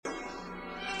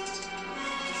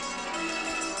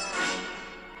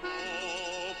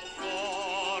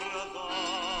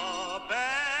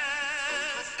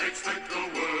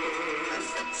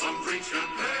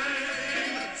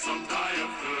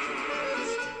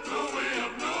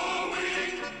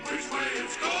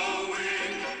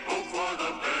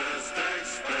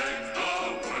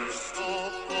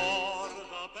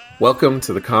Welcome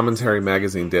to the Commentary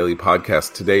Magazine Daily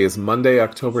Podcast. Today is Monday,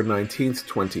 October 19th,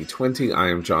 2020. I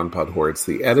am John Podhoretz,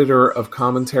 the editor of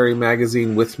Commentary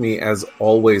Magazine. With me, as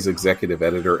always, executive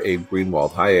editor Abe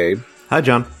Greenwald. Hi, Abe. Hi,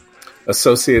 John.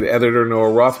 Associate editor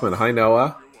Noah Rothman. Hi,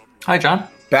 Noah. Hi, John.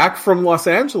 Back from Los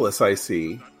Angeles, I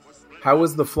see. How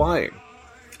was the flying?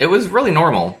 It was really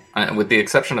normal, with the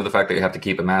exception of the fact that you have to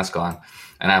keep a mask on.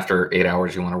 And after 8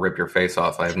 hours, you want to rip your face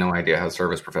off. I have no idea how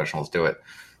service professionals do it.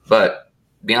 But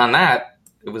beyond that,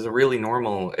 it was a really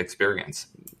normal experience.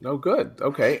 Oh, good.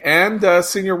 Okay. And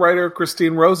senior writer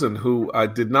Christine Rosen, who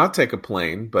did not take a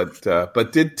plane, but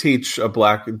did teach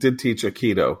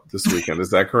Aikido this weekend.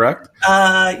 Is that correct?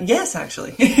 Yes,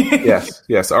 actually.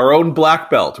 Yes. Our own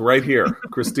black belt right here,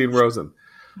 Christine Rosen.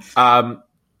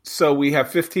 So we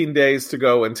have 15 days to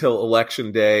go until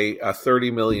Election Day. 30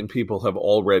 million people have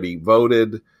already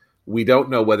voted. We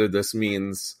don't know whether this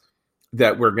means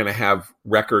that we're going to have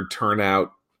record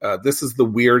turnout. This is the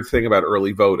weird thing about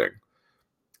early voting.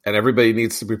 And everybody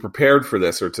needs to be prepared for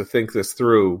this or to think this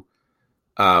through,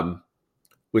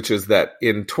 which is that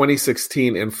in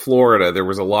 2016 in Florida, there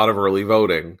was a lot of early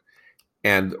voting.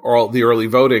 And all the early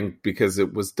voting, because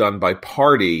it was done by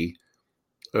party,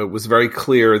 it was very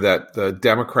clear that the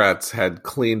Democrats had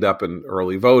cleaned up in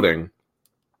early voting,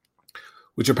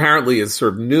 which apparently is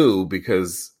sort of new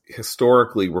because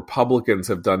historically, Republicans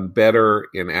have done better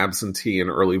in absentee and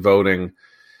early voting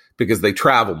because they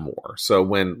travel more. So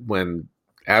when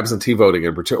absentee voting,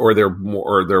 or there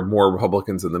are more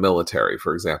Republicans in the military,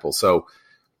 for example. So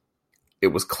it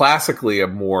was classically a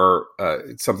more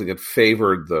something that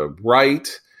favored the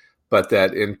right, but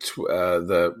that in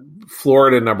the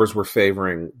Florida numbers were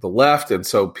favoring the left, and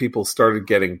so people started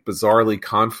getting bizarrely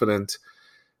confident,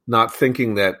 not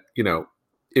thinking that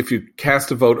if you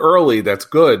cast a vote early, that's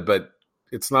good, but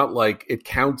it's not like it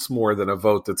counts more than a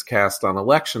vote that's cast on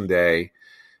Election Day.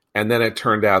 And then it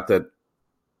turned out that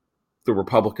the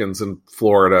Republicans in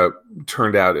Florida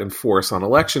turned out in force on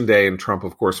Election Day, and Trump,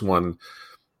 of course, won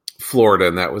Florida,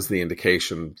 and that was the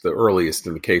indication, the earliest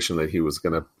indication that he was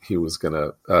gonna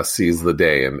seize the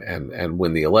day and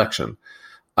win the election.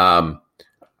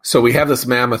 So we have this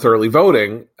mammoth early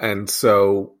voting, and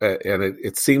so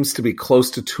it seems to be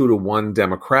close to 2-1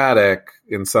 Democratic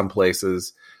in some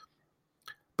places,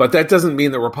 but that doesn't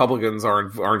mean that Republicans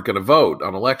aren't going to vote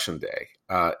on Election Day.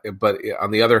 But on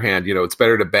the other hand, it's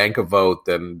better to bank a vote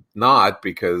than not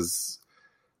because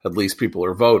at least people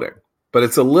are voting. But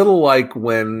it's a little like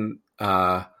when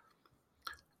all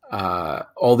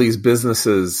these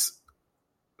businesses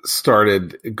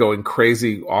started going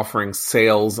crazy offering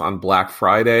sales on Black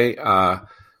Friday,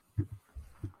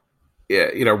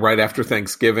 right after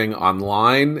Thanksgiving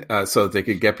online, so that they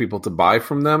could get people to buy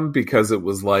from them, because it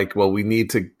was like, well, we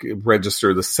need to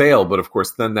register the sale. But of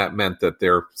course, then that meant that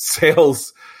their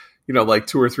sales, like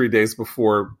 2 or 3 days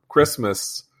before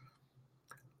Christmas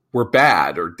were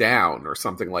bad or down or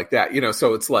something like that.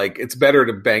 So it's like, it's better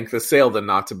to bank the sale than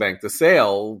not to bank the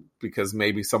sale, because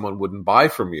maybe someone wouldn't buy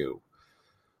from you.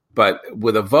 But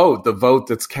with a vote, the vote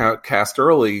that's cast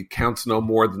early counts no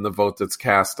more than the vote that's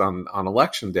cast on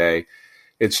Election Day.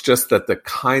 It's just that the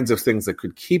kinds of things that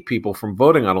could keep people from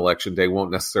voting on Election Day won't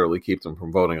necessarily keep them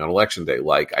from voting on Election Day.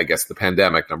 Like, I guess, the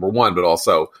pandemic, number one, but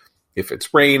also if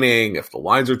it's raining, if the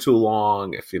lines are too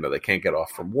long, if, they can't get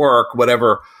off from work,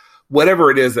 whatever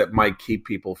it is that might keep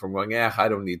people from going, I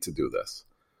don't need to do this.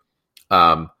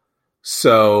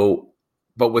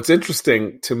 But what's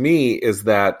interesting to me is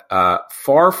that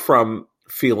far from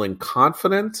feeling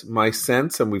confident, my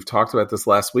sense, and we've talked about this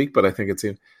last week, but I think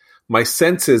my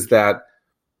sense is that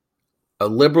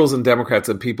liberals and Democrats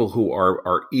and people who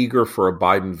are eager for a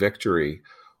Biden victory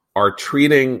are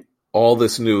treating all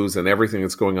this news and everything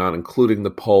that's going on, including the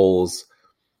polls,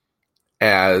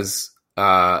 as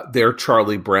they're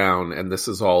Charlie Brown, and this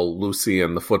is all Lucy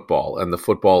and the football. And the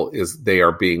football is, they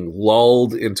are being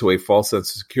lulled into a false sense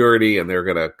of security, and they're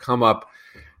going to come up,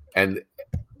 and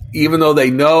even though they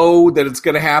know that it's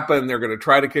going to happen, they're going to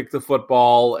try to kick the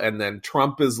football, and then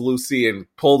Trump is Lucy and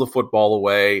pull the football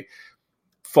away,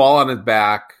 fall on his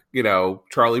back.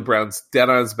 Charlie Brown's dead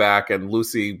on his back, and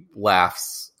Lucy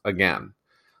laughs again.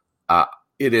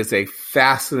 It is a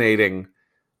fascinating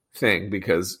thing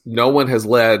because no one has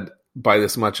led by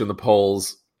this much in the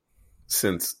polls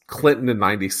since Clinton in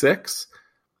 96.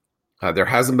 There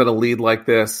hasn't been a lead like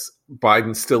this.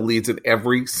 Biden still leads in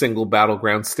every single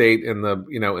battleground state in the,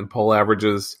 in poll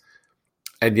averages.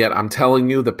 And yet I'm telling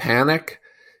you, the panic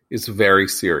is very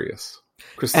serious.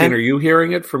 Christine, are you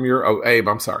hearing it from your, Abe,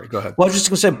 I'm sorry. Go ahead. Well, I was just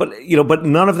going to say, but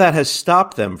none of that has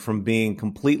stopped them from being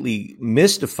completely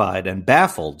mystified and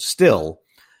baffled still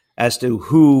as to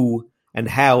who and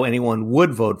how anyone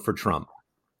would vote for Trump.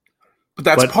 But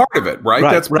that's part of it, right?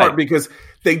 That's part because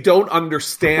they don't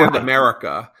understand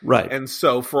America. Right. And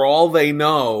so for all they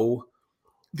know,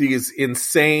 these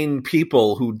insane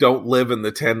people who don't live in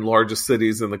the 10 largest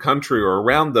cities in the country or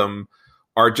around them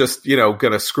are just, going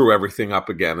to screw everything up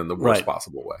again in the worst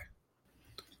possible way.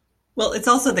 Well, it's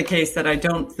also the case that I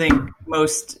don't think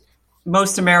most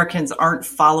Americans aren't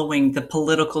following the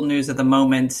political news of the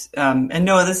moment. And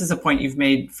Noah, this is a point you've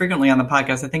made frequently on the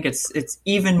podcast. I think it's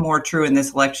even more true in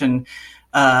this election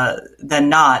than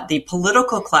not. The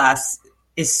political class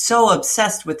is so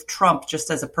obsessed with Trump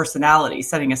just as a personality,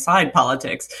 setting aside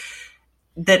politics,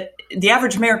 that the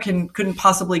average American couldn't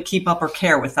possibly keep up or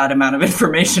care with that amount of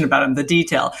information about him, the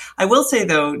detail. I will say,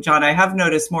 though, John, I have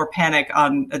noticed more panic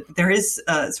there is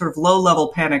sort of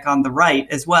low-level panic on the right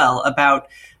as well about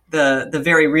the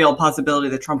very real possibility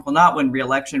that Trump will not win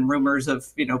re-election, rumors of,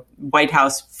 White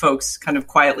House folks kind of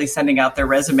quietly sending out their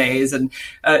resumes. And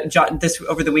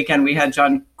over the weekend, we had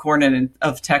John Cornyn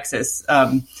of Texas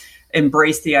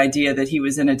embrace the idea that he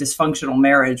was in a dysfunctional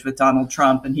marriage with Donald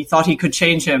Trump and he thought he could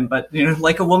change him. But,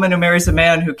 like a woman who marries a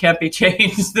man who can't be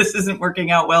changed, this isn't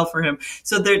working out well for him.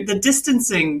 So the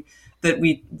distancing that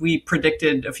we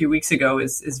predicted a few weeks ago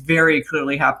is very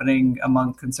clearly happening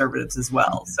among conservatives as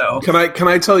well. So can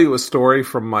I tell you a story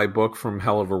from my book, From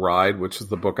Hell of a Ride, which is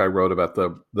the book I wrote about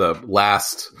the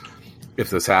last, if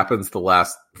this happens, the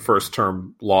last first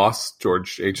term loss,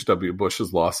 George H.W.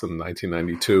 Bush's loss in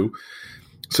 1992.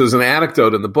 So there's an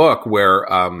anecdote in the book where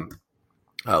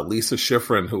Lisa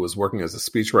Schifrin, who was working as a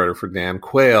speechwriter for Dan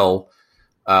Quayle,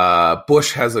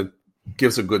 Bush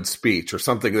gives a good speech or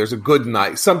something. There's a good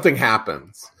night. Something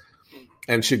happens.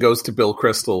 And she goes to Bill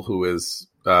Kristol, who is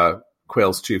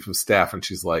Quayle's chief of staff. And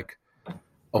she's like,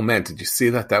 oh, man, did you see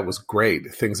that? That was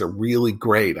great. Things are really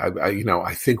great.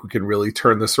 I think we can really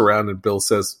turn this around. And Bill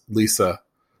says, Lisa,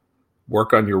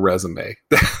 work on your resume.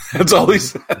 That's all he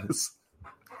says.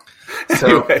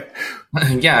 So, anyway.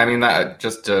 Yeah, I mean,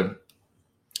 just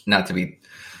not to be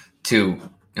too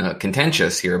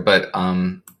contentious here, but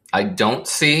I don't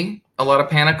see a lot of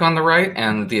panic on the right.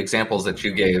 And the examples that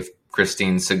you gave,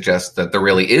 Christine, suggest that there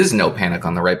really is no panic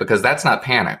on the right, because that's not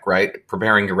panic, right?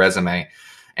 Preparing your resume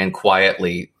and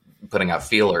quietly putting out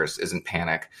feelers isn't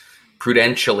panic.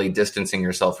 Prudentially distancing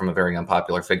yourself from a very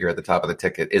unpopular figure at the top of the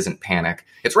ticket isn't panic.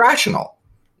 It's rational.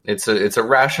 It's a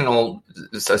rational,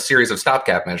 a series of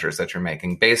stopgap measures that you're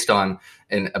making based on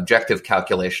an objective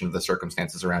calculation of the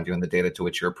circumstances around you and the data to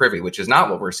which you're privy, which is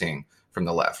not what we're seeing from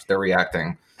the left. They're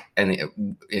reacting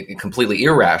completely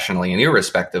irrationally and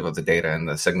irrespective of the data and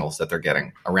the signals that they're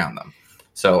getting around them.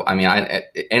 So, I mean,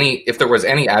 if there was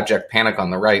any abject panic on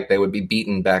the right, they would be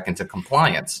beaten back into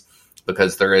compliance,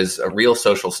 because there is a real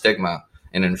social stigma,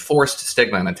 an enforced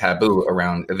stigma and a taboo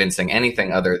around evincing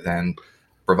anything other than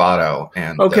bravado.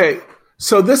 And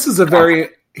so this is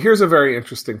here's a very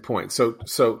interesting point.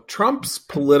 So Trump's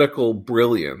political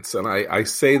brilliance, and I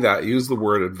say that, use the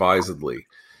word advisedly,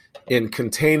 in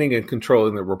containing and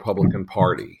controlling the Republican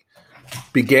Party,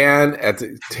 began at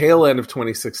the tail end of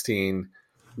 2016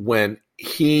 when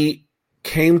he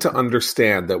came to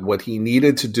understand that what he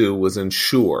needed to do was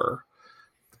ensure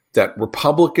that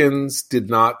Republicans did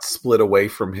not split away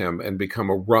from him and become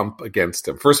a rump against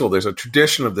him. First of all, there's a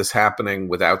tradition of this happening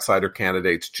with outsider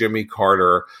candidates. Jimmy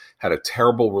Carter had a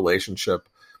terrible relationship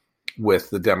with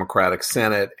the Democratic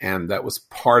Senate, and that was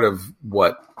part of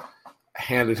what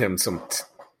handed him some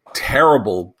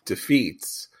terrible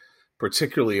defeats,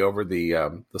 particularly over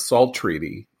the SALT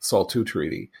II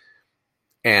treaty.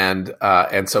 And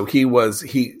so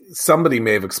somebody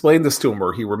may have explained this to him,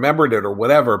 or he remembered it or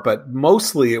whatever, but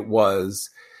mostly it was,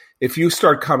 if you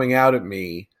start coming out at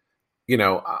me,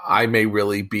 I may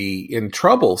really be in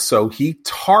trouble. So he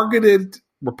targeted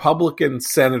Republican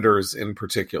senators in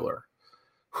particular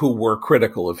who were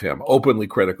critical of him, openly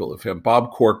critical of him,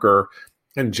 Bob Corker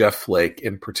and Jeff Flake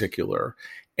in particular.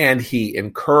 And he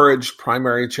encouraged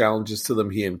primary challenges to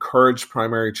them. He encouraged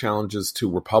primary challenges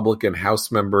to Republican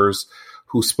House members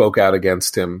who spoke out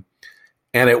against him.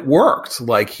 And it worked.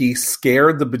 Like, he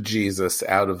scared the bejesus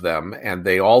out of them, and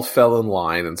they all fell in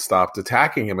line and stopped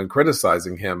attacking him and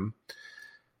criticizing him.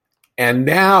 And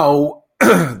now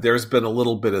there's been a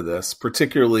little bit of this,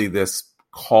 particularly this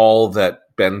call that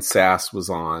Ben Sass was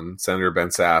on, Senator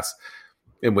Ben Sass,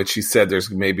 in which he said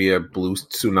there's maybe a blue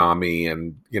tsunami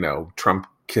and, Trump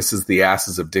kisses the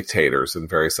asses of dictators and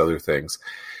various other things.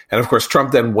 And of course,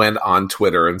 Trump then went on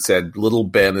Twitter and said, little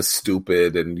Ben is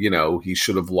stupid and, he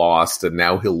should have lost and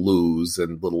now he'll lose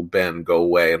and little Ben, go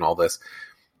away and all this.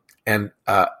 And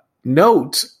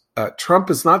note, Trump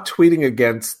is not tweeting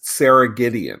against Sarah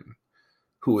Gideon,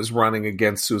 who is running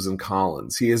against Susan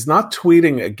Collins. He is not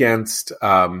tweeting against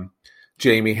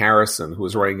Jamie Harrison, who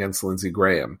is running against Lindsey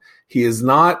Graham. He is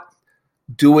not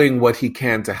doing what he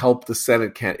can to help the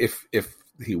Senate if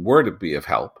he were to be of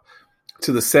help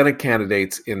to the Senate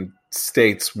candidates in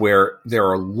states where there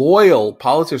are loyal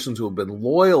politicians who have been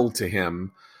loyal to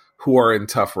him who are in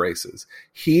tough races.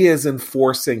 He is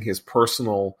enforcing his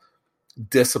personal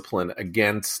discipline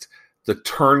against the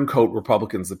turncoat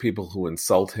Republicans, the people who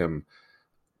insult him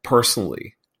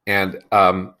personally. And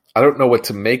I don't know what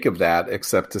to make of that,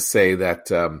 except to say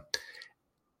that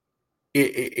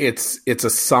it's a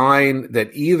sign that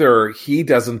either he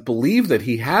doesn't believe that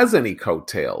he has any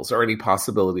coattails or any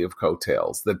possibility of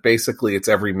coattails, that basically it's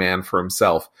every man for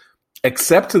himself,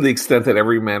 except to the extent that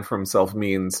every man for himself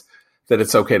means that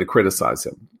it's okay to criticize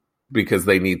him because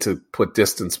they need to put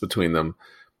distance between them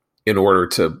in order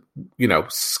to,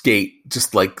 skate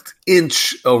just like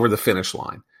inch over the finish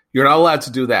line. You're not allowed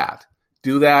to do that.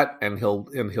 Do that and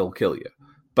he'll kill you.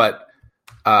 But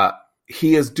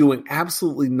he is doing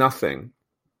absolutely nothing.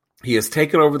 He has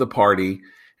taken over the party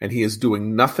and he is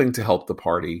doing nothing to help the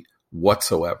party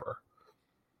whatsoever.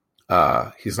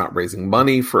 He's not raising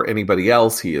money for anybody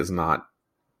else. He has not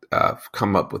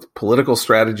come up with political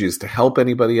strategies to help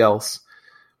anybody else.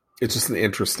 It's just an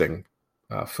interesting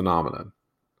phenomenon,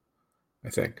 I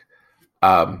think.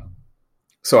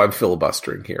 So I'm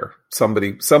filibustering here.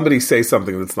 Somebody say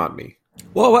something that's not me.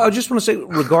 Well, I just want to say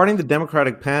regarding the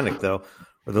Democratic panic, though,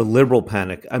 or the liberal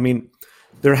panic, I mean,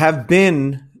 there have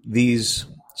been these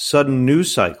sudden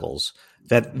news cycles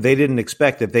that they didn't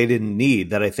expect, that they didn't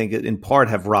need, that I think in part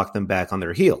have rocked them back on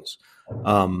their heels.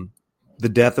 The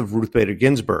death of Ruth Bader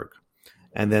Ginsburg,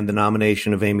 and then the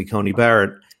nomination of Amy Coney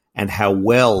Barrett, and how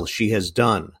well she has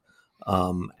done.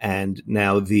 And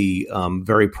now the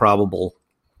very probable,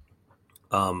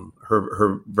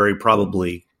 her very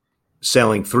probably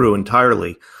sailing through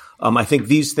entirely. I think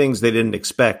these things they didn't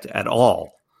expect at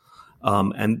all.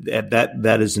 And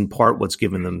that is in part what's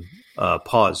given them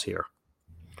pause here.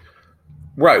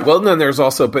 Right. Well, then there's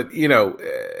also,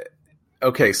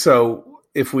 okay, so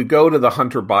if we go to the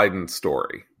Hunter Biden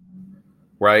story,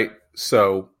 right?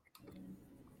 So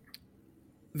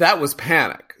that was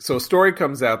panic. So a story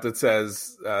comes out that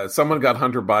says someone got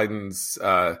Hunter Biden's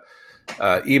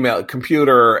email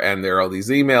computer, and there are all these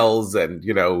emails, and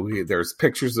there's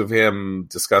pictures of him,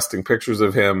 disgusting pictures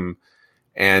of him,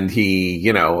 and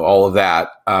he, all of that.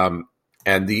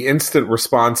 And the instant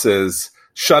response is,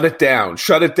 shut it down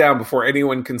before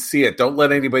anyone can see it. Don't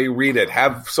let anybody read it.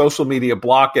 Have social media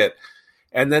block it.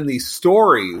 And then these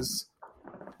stories,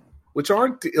 which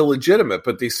aren't illegitimate,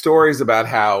 but these stories about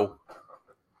how,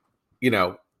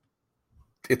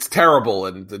 it's terrible.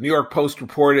 And the New York Post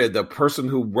reported the person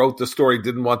who wrote the story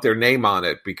didn't want their name on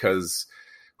it because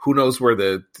who knows where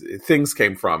the things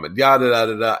came from, and yada,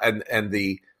 yada, yada. And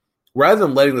rather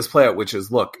than letting this play out, which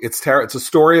is, look, it's a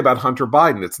story about Hunter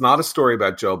Biden. It's not a story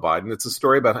about Joe Biden. It's a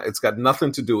story it's got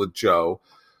nothing to do with Joe,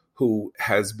 who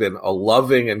has been a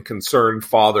loving and concerned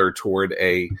father toward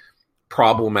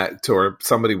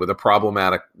somebody with a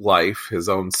problematic life, his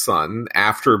own son,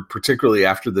 particularly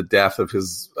after the death of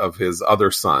his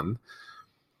other son.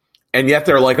 And yet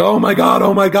they're like, oh my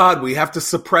God, we have to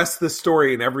suppress this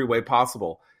story in every way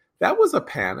possible. That was a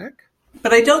panic.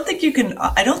 But I don't think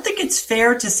it's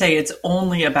fair to say it's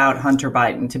only about Hunter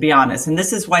Biden, to be honest. And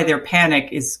this is why their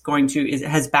panic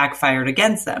has backfired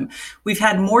against them. We've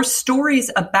had more stories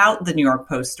about the New York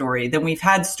Post story than we've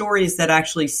had stories that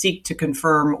actually seek to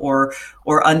confirm or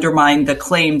undermine the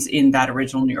claims in that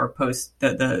original New York Post,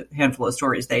 the handful of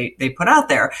stories they put out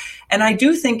there. And I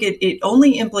do think it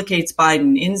only implicates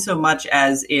Biden in so much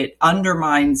as it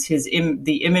undermines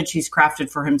the image he's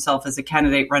crafted for himself as a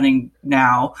candidate running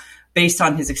now, based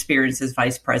on his experience as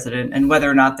vice president, and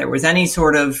whether or not there was any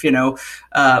sort of,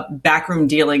 backroom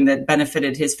dealing that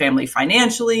benefited his family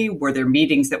financially. Were there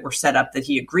meetings that were set up that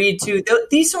he agreed to?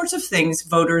 These sorts of things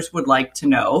voters would like to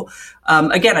know.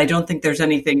 Again, I don't think there's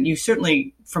anything,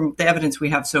 from the evidence we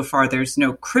have so far, there's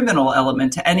no criminal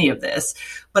element to any of this.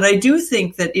 But I do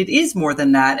think that it is more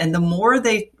than that. And the more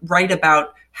they write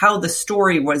about how the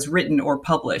story was written or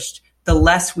published, the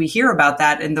less we hear about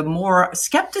that, and the more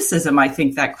skepticism I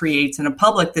think that creates in a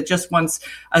public that just wants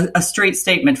a straight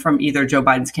statement from either Joe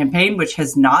Biden's campaign, which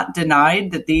has not denied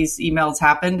that these emails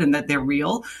happened and that they're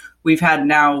real. We've had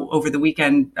now over the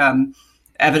weekend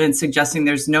evidence suggesting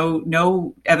there's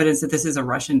no evidence that this is a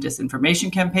Russian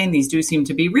disinformation campaign. These do seem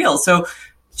to be real. So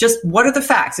just what are the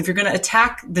facts? If you're going to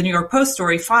attack the New York Post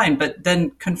story, fine, but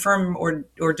then confirm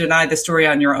or deny the story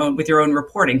on your own with your own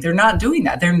reporting. They're not doing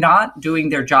that. They're not doing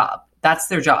their job. That's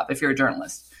their job if you're a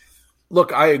journalist.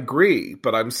 look, I agree,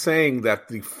 but I'm saying that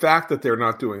the fact that they're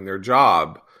not doing their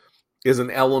job is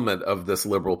an element of this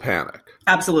liberal panic.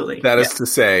 Absolutely. That is to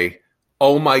say,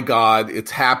 oh my God,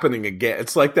 it's happening again.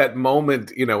 It's like that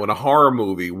moment, in a horror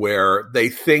movie where they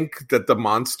think that the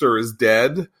monster is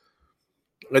dead,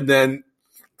 and then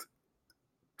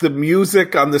the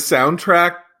music on the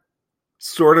soundtrack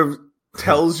sort of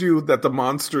tells you that the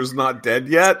monster's not dead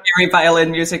yet. Scary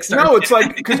violin music starts. No, it's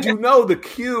like, because the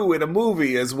cue in a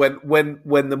movie is when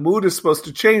the mood is supposed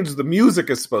to change, the music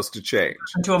is supposed to change.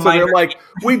 So they're like,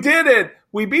 we did it,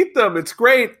 we beat them, it's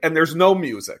great, and there's no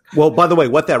music. Well, by the way,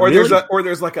 what that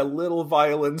there's like a little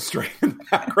violin string in the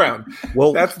background.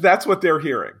 Well, that's what they're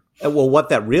hearing. Well, what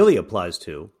that really applies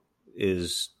to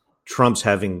is Trump's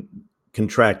having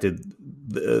contracted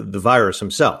the virus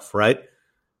himself, right?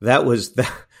 That was, I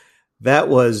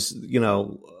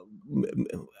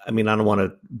mean, I don't want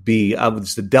to be,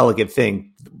 it's the delicate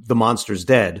thing. The monster's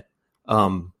dead.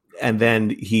 And then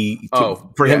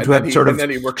for him to have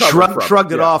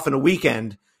shrugged it off in a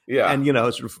weekend. Yeah. And,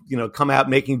 come out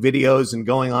making videos and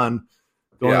going on,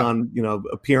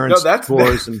 appearance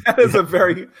tours.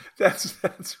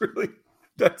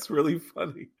 That's really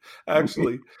funny.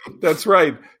 Actually, that's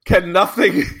right. Can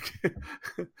nothing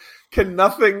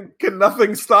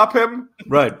stop him?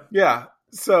 Right. Yeah.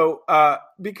 So,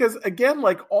 because again,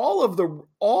 like all of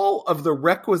the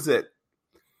requisite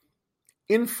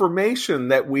information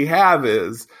that we have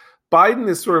is Biden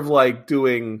is sort of like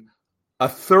doing a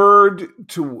third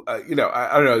to, I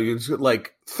don't know,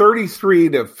 like 33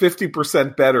 to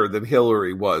 50% better than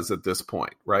Hillary was at this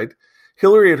point, right?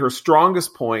 Hillary at her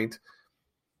strongest point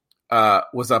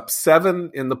was up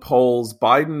 7 in the polls.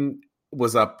 Biden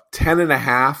was up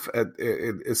 10.5.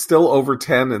 It's still over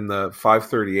 10 in the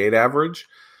 538 average.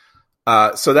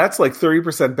 So that's like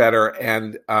 30% better.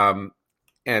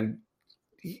 And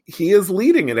he is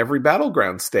leading in every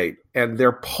battleground state. And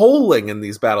they're polling in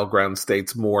these battleground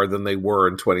states more than they were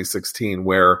in 2016,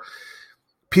 where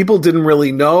people didn't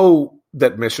really know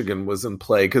that Michigan was in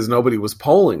play because nobody was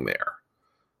polling there.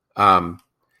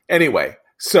 Anyway.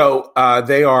 So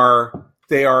they are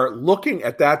looking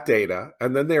at that data,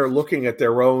 and then they are looking at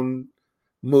their own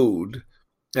mood,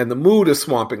 and the mood is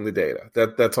swamping the data.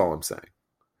 That's all I'm saying.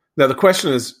 Now the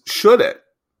question is, should it?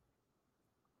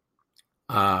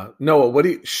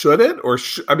 Noah, should it, or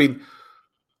shouldn't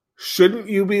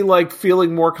you be like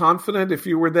feeling more confident if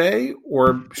you were they,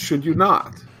 or should you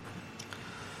not?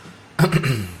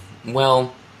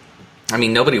 Well, I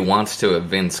mean, nobody wants to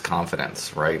evince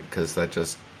confidence, right? Because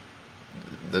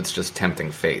that's just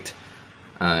tempting fate.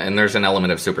 And there's an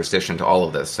element of superstition to all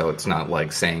of this, so it's not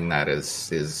like saying that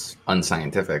is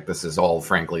unscientific. This is all,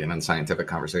 frankly, an unscientific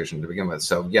conversation to begin with.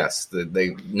 So yes,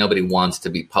 nobody wants to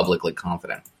be publicly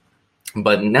confident.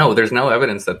 But no, there's no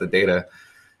evidence that the data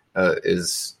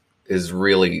is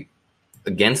really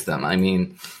against them. I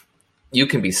mean, you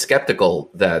can be skeptical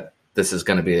that this is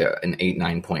going to be an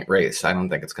 8-9 point race. I don't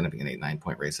think it's going to be an 8-9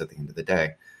 point race at the end of the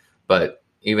day. But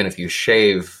even if you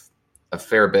shave a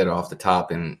fair bit off the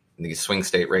top in these swing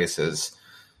state races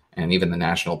and even the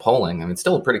national polling, I mean, it's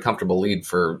still a pretty comfortable lead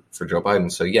for Joe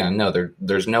Biden. So yeah, no,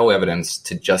 there's no evidence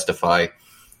to justify,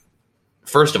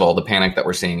 first of all, the panic that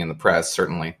we're seeing in the press,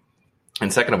 certainly.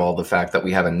 And second of all, the fact that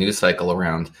we have a news cycle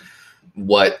around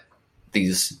what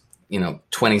these,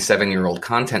 27-year-old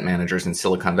content managers in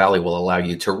Silicon Valley will allow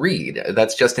you to read.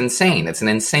 That's just insane. It's an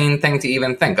insane thing to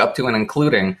even think, up to and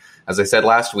including, as I said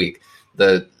last week,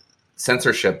 the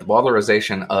censorship, the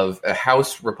Bowdlerization of a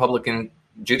House Republican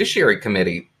Judiciary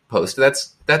Committee post.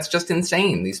 That's just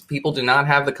insane. These people do not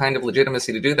have the kind of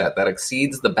legitimacy to do that. That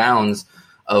exceeds the bounds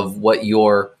of what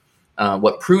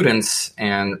what prudence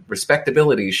and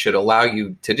respectability should allow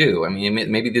you to do. I mean,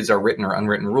 maybe these are written or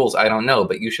unwritten rules. I don't know,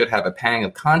 but you should have a pang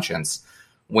of conscience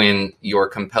when you're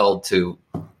compelled to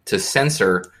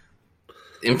censor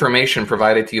information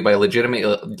provided to you by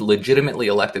legitimately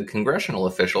elected congressional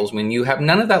officials when you have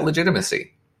none of that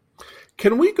legitimacy.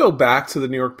 Can we go back to the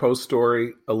New York Post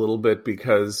story a little bit?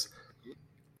 Because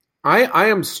I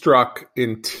am struck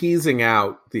in teasing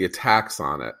out the attacks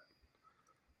on it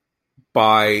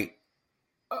by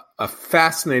a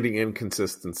fascinating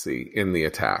inconsistency in the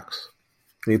attacks.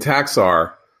 The attacks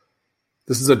are,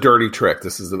 this is a dirty trick.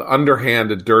 This is an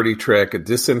underhanded, dirty trick. It's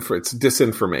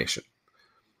disinformation.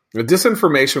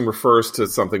 Disinformation refers to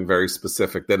something very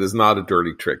specific that is not a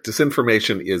dirty trick.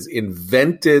 Disinformation is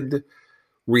invented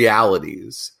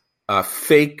realities,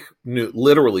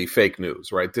 literally fake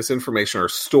news, right? Disinformation are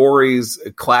stories,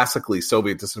 classically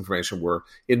Soviet disinformation were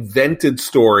invented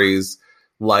stories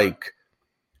like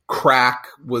crack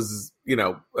was,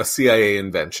 a CIA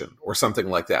invention or something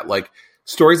like that. Like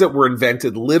stories that were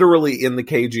invented literally in the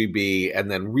KGB and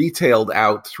then retailed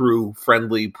out through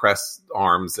friendly press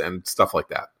arms and stuff like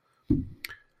that.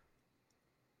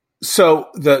 So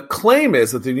the claim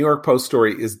is that the New York Post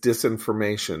story is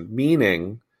disinformation,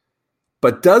 meaning,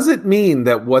 but does it mean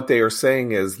that what they are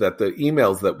saying is that the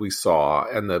emails that we saw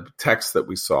and the texts that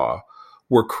we saw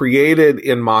were created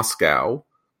in Moscow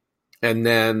and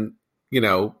then,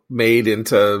 made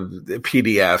into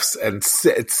PDFs, and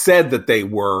it said that they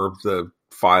were the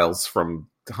files from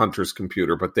Hunter's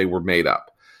computer, but they were made up?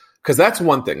 Because that's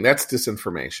one thing. That's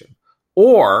disinformation.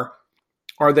 Or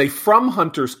are they from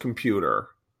Hunter's computer,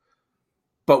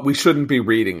 but we shouldn't be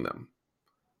reading them,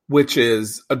 which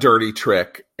is a dirty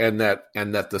trick, and that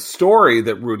the story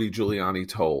that Rudy Giuliani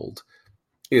told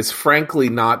is frankly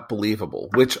not believable,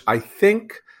 which I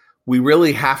think we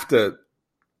really have to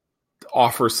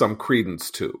offer some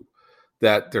credence to.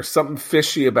 That there's something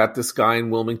fishy about this guy in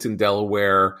Wilmington,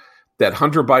 Delaware, that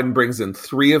Hunter Biden brings in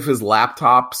 3 of his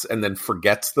laptops and then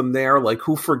forgets them there. Like,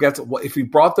 who forgets? If he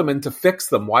brought them in to fix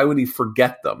them, why would he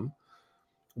forget them?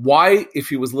 Why, if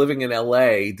he was living in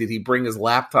LA, did he bring his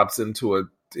laptops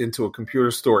into a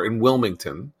computer store in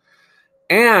Wilmington?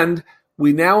 And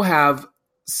we now have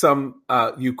some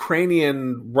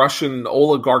Ukrainian Russian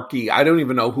oligarchy, I don't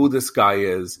even know who this guy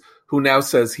is, who now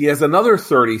says he has another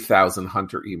 30,000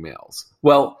 Hunter emails.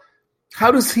 Well,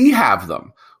 how does he have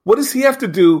them? What does he have to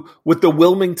do with the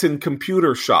Wilmington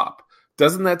computer shop?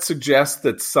 Doesn't that suggest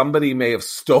that somebody may have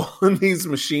stolen these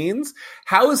machines?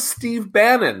 How is Steve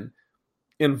Bannon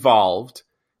involved?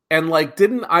 And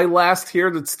didn't I last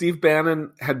hear that Steve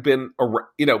Bannon had been,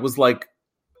 was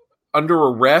under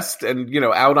arrest and,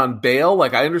 out on bail?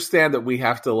 I understand that we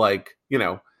have to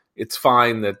it's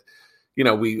fine that,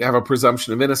 we have a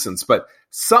presumption of innocence, but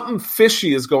something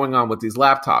fishy is going on with these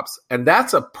laptops. And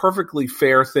that's a perfectly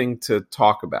fair thing to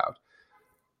talk about.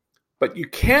 But you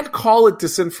can't call it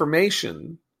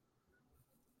disinformation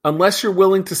unless you're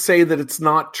willing to say that it's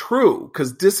not true,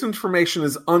 because disinformation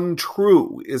is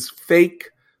untrue, is fake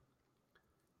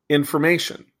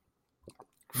information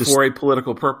for a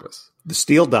political purpose. The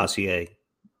Steele dossier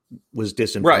was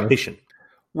disinformation.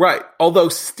 Right. Although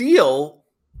Steele,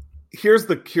 here's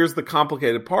the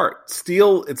complicated part.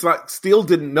 Steele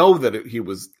didn't know that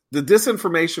the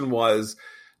disinformation was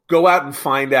go out and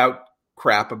find out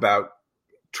crap about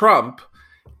Trump,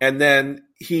 and then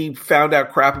he found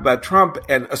out crap about Trump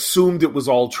and assumed it was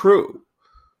all true.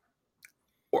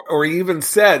 Or he even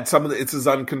said it's as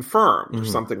unconfirmed or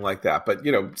something like that. But,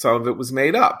 some of it was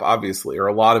made up, obviously, or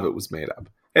a lot of it was made up.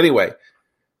 Anyway,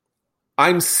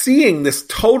 I'm seeing this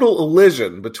total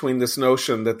elision between this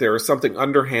notion that there is something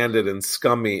underhanded and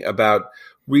scummy about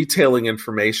retailing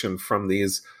information from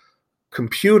these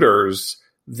computers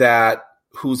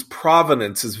whose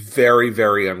provenance is very,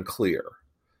 very unclear.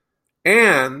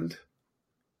 And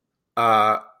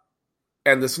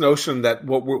this notion that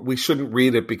we shouldn't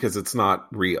read it because it's not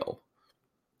real.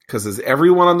 Because as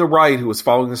everyone on the right who is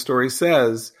following the story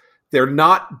says, they're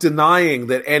not denying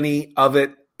that any of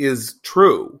it is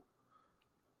true,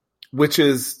 which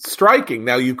is striking.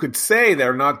 Now, you could say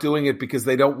they're not doing it because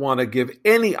they don't want to give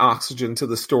any oxygen to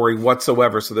the story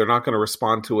whatsoever, so they're not going to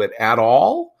respond to it at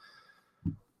all.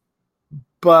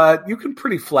 But you can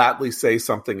pretty flatly say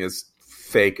something is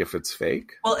fake if it's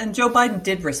fake. Well, and Joe Biden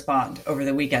did respond over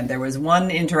the weekend. There was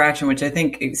one interaction which I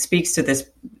think speaks to this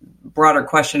broader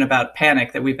question about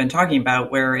panic that we've been talking about,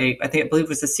 where I believe it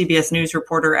was a CBS News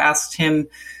reporter asked him,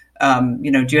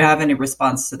 do you have any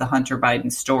response to the Hunter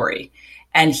Biden story?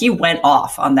 And he went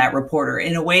off on that reporter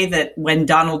in a way that when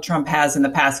Donald Trump has in the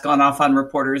past gone off on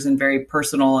reporters in very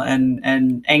personal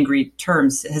and angry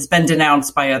terms, has been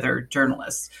denounced by other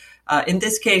journalists. In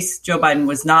this case, Joe Biden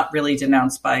was not really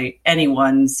denounced by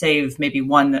anyone, save maybe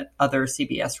one other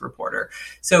CBS reporter.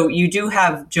 So you do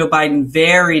have Joe Biden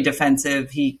very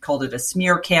defensive. He called it a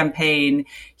smear campaign.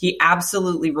 He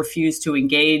absolutely refused to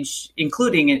engage,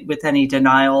 including it with any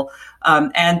denial.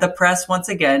 And the press, once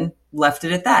again, left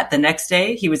it at that. The next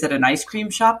day, he was at an ice cream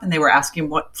shop and they were asking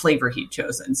what flavor he'd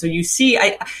chosen. So you see,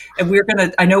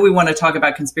 I know we want to talk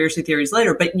about conspiracy theories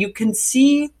later, but you can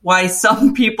see why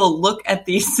some people look at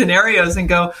these scenarios and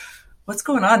go, what's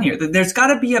going on here? There's got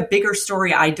to be a bigger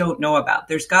story I don't know about.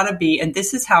 There's got to be, and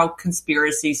this is how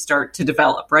conspiracies start to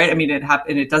develop, right? I mean,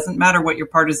 it doesn't matter what your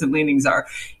partisan leanings are.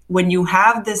 When you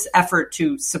have this effort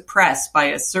to suppress by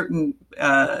a certain,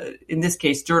 in this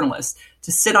case, journalist,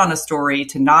 to sit on a story,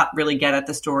 to not really get at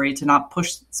the story, to not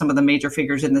push some of the major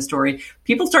figures in the story,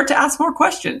 people start to ask more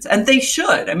questions, and they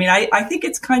should. I mean, I think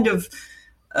it's kind of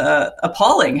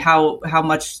appalling how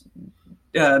much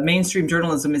mainstream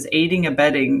journalism is aiding and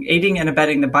abetting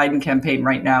the Biden campaign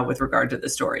right now with regard to the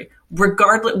story,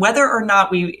 regardless whether or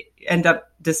not we end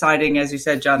up deciding, as you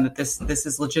said, John, that this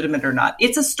is legitimate or not.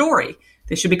 It's a story.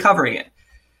 They should be covering it.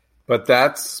 But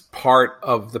that's part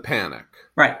of the panic.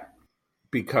 Right.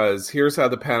 Because here's how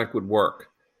the panic would work.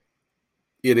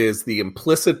 It is the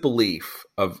implicit belief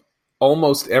of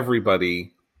almost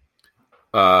everybody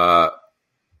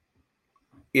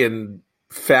in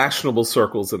fashionable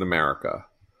circles in America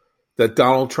that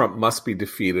Donald Trump must be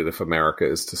defeated if America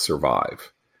is to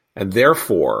survive. And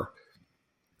therefore,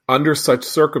 under such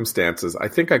circumstances, I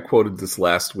think I quoted this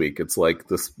last week. It's like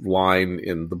this line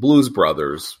in the Blues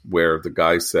Brothers where the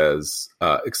guy says,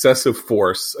 excessive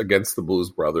force against the Blues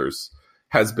Brothers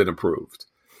has been approved.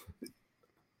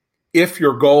 If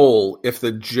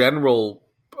the general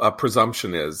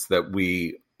presumption is that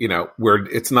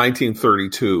it's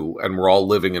 1932 and we're all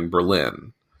living in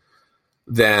Berlin,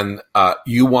 then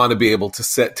you want to be able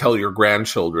to tell your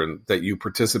grandchildren that you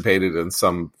participated in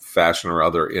some fashion or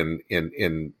other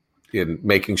in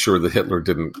making sure that Hitler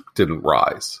didn't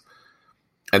rise.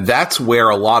 And that's where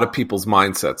a lot of people's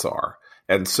mindsets are.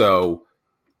 And so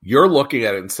you're looking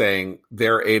at it and saying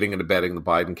they're aiding and abetting the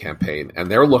Biden campaign, and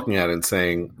they're looking at it and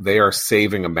saying they are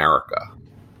saving America.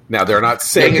 Now, they're not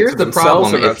saying here's it to the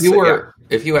problem. themselves.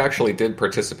 If you actually did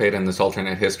participate in this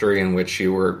alternate history in which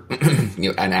you were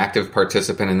an active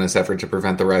participant in this effort to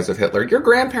prevent the rise of Hitler, your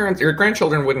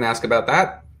grandchildren wouldn't ask about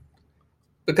that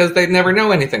because they'd never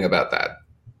know anything about that.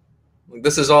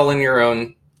 This is all in your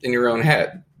own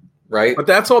head, right? But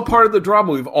that's all part of the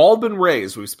drama. We've all been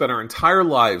raised. We've spent our entire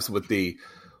lives with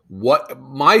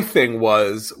my thing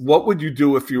was, what would you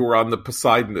do if you were on the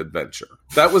Poseidon Adventure?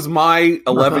 That was my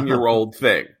 11-year-old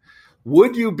thing.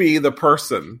 Would you be the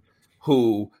person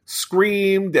who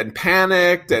screamed and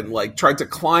panicked and tried to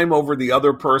climb over the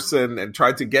other person and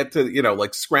tried to get to,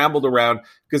 scrambled around?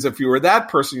 Because if you were that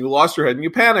person, you lost your head and you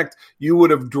panicked, you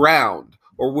would have drowned.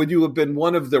 Or would you have been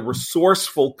one of the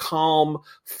resourceful, calm,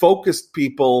 focused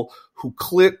people who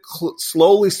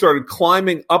slowly started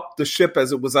climbing up the ship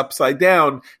as it was upside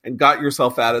down and got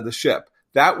yourself out of the ship?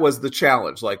 That was the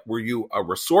challenge. Were you a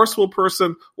resourceful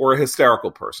person or a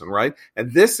hysterical person, right?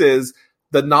 And this is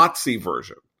the Nazi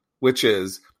version, which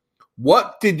is,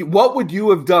 what would you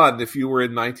have done if you were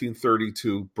in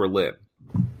 1932 Berlin?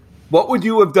 What would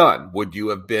you have done? Would you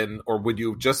have been, or would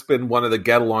you have just been one of the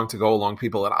get along to go along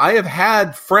people? And I have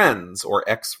had friends or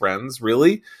ex-friends,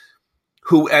 really,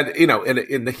 who,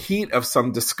 in the heat of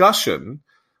some discussion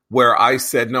where I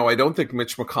said, no, I don't think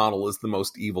Mitch McConnell is the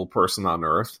most evil person on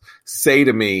earth, say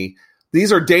to me,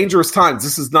 these are dangerous times.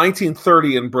 This is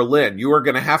 1930 in Berlin. You are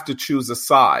going to have to choose a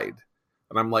side.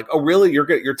 And I'm like, oh, really?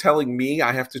 You're telling me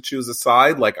I have to choose a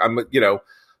side? I'm,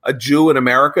 a Jew in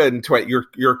America, and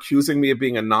you're accusing me of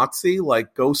being a Nazi?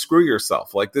 Go screw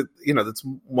yourself. That's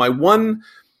my one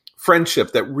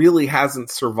friendship that really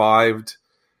hasn't survived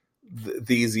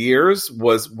these years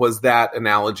was that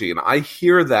analogy. And I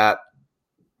hear that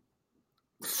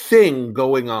thing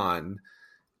going on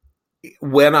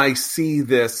when I see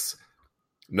this.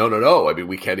 No. I mean,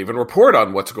 we can't even report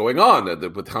on what's going on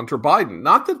with Hunter Biden.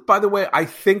 Not that, by the way, I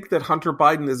think that Hunter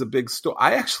Biden is a big story.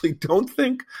 I actually don't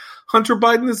think Hunter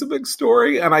Biden is a big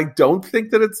story, and I don't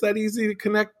think that it's that easy to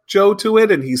connect Joe to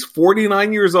it. And he's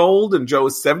 49 years old, and Joe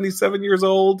is 77 years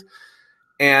old.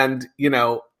 And,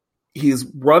 he's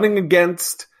running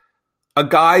against a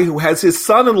guy who has his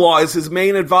son-in-law as his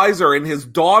main advisor and his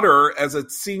daughter as a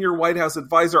senior White House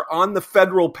advisor on the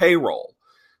federal payroll.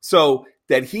 So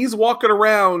that he's walking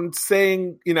around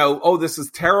saying, oh, this is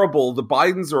terrible. The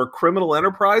Bidens are a criminal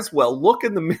enterprise. Well, look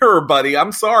in the mirror, buddy.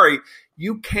 I'm sorry.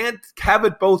 You can't have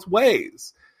it both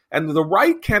ways. And the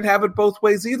right can't have it both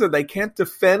ways either. They can't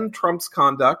defend Trump's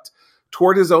conduct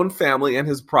toward his own family and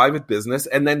his private business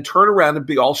and then turn around and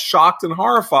be all shocked and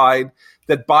horrified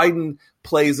that Biden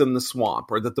plays in the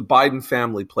swamp or that the Biden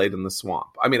family played in the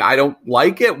swamp. I mean, I don't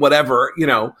like it, whatever,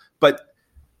 but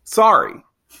sorry.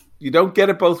 You don't get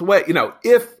it both ways.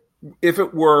 If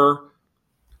it were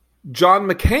John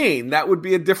McCain, that would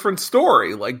be a different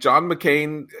story. Like John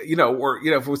McCain, or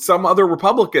if it was some other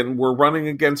Republican were running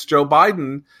against Joe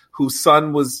Biden, whose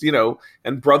son was,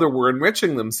 and brother were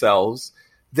enriching themselves,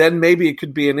 then maybe it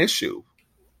could be an issue.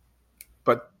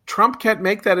 But Trump can't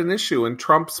make that an issue, and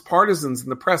Trump's partisans in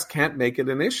the press can't make it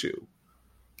an issue.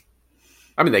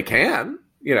 I mean, they can.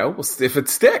 If it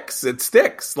sticks, it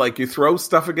sticks. You throw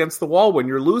stuff against the wall when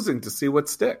you're losing to see what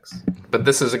sticks. But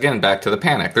this is, again, back to the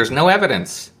panic. There's no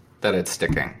evidence that it's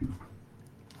sticking.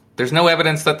 There's no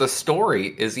evidence that the story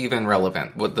is even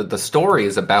relevant. The story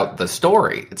is about the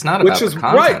story. It's not about the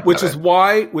content. Right,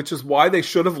 which is why they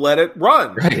should have let it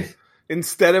run. Right.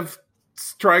 instead of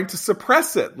trying to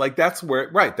suppress it. Like that's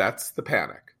the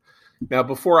panic. Now,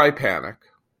 before I panic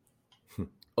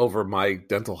over my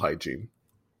dental hygiene,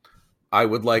 I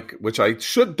would like, which I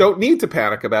don't need to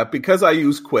panic about because I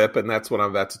use Quip, and that's what I'm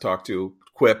about to talk to.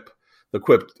 Quip, the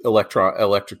Quip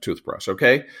electric toothbrush.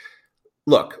 Okay,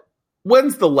 look,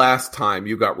 when's the last time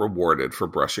you got rewarded for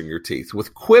brushing your teeth?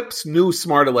 With Quip's new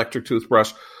smart electric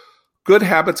toothbrush, good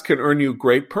habits can earn you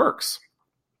great perks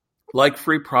like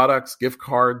free products, gift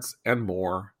cards, and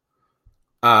more.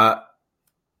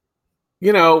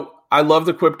 I love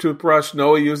the Quip toothbrush.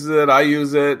 Noah uses it. I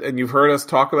use it. And you've heard us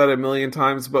talk about it a million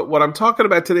times. But what I'm talking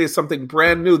about today is something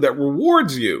brand new that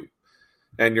rewards you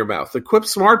and your mouth. The Quip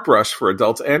Smart Brush for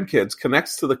adults and kids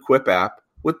connects to the Quip app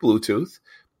with Bluetooth.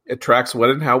 It tracks when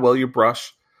and how well you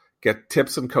brush. Get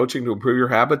tips and coaching to improve your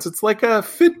habits. It's like a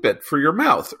Fitbit for your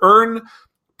mouth. Earn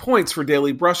points for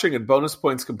daily brushing and bonus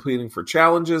points completing for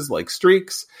challenges like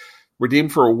streaks. Redeem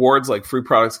for rewards like free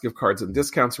products, gift cards, and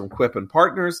discounts from Quip and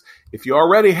partners. If you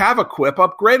already have a Quip,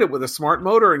 upgrade it with a smart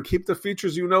motor and keep the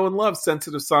features you know and love.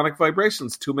 Sensitive sonic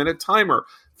vibrations, 2-minute timer,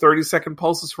 30-second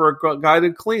pulses for a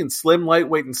guided clean, slim,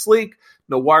 lightweight, and sleek,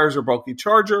 no wires or bulky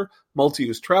charger,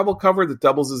 multi-use travel cover that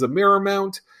doubles as a mirror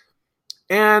mount,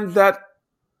 and that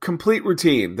complete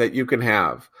routine that you can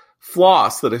have.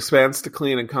 Floss that expands to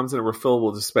clean and comes in a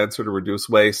refillable dispenser to reduce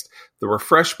waste. The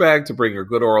Refresh Bag to bring your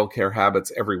good oral care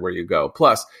habits everywhere you go.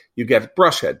 Plus, you get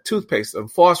brush head, toothpaste,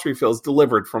 and floss refills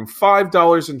delivered from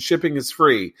 $5 and shipping is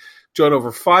free. Join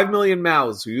over 5 million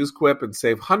mouths who use Quip and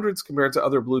save hundreds compared to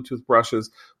other Bluetooth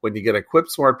brushes when you get a Quip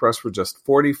Smart Brush for just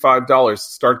 $45.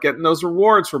 Start getting those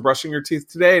rewards for brushing your teeth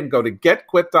today and go to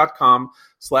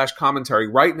getquip.com/commentary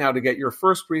right now to get your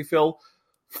first refill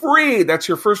free. That's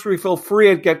your first refill free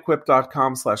at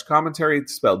getquip.com/commentary.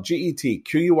 It's spelled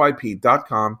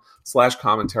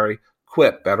GETQUIP.com/commentary.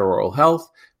 Quip, better oral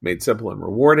health, made simple and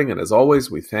rewarding. And as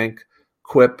always, we thank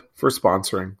Quip for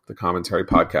sponsoring the Commentary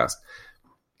Podcast.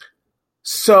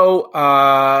 So,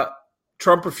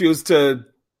 Trump refused to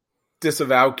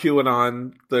disavow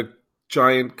QAnon, the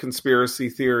giant conspiracy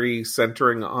theory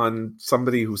centering on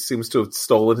somebody who seems to have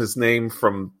stolen his name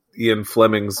from Ian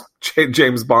Fleming's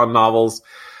James Bond novels,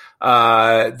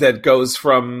 that goes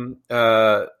from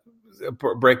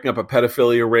breaking up a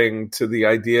pedophilia ring to the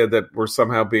idea that we're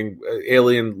somehow being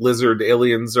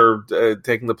aliens are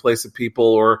taking the place of people,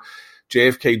 or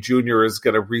JFK Jr. is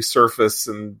going to resurface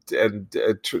and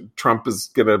Trump is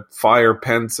going to fire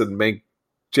Pence and make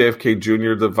JFK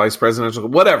Jr. the vice presidential,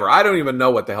 whatever. I don't even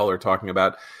know what the hell they're talking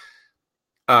about.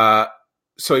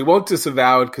 So he won't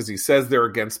disavow it because he says they're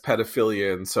against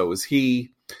pedophilia, and so is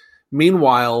he.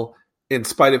 Meanwhile, in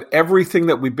spite of everything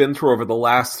that we've been through over the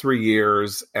last 3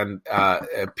 years, and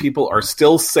people are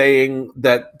still saying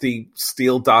that the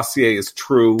Steele dossier is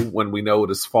true when we know it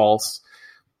is false.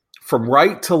 From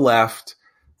right to left,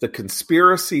 the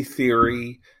conspiracy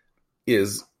theory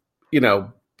is,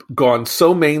 gone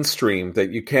so mainstream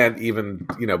that you can't even,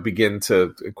 begin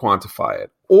to quantify it.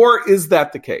 Or is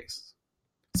that the case?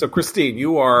 So, Christine,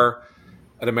 you are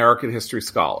an American history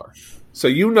scholar. So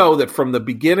you know that from the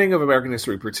beginning of American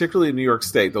history, particularly in New York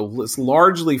State, though it's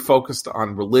largely focused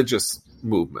on religious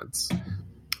movements,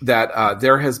 that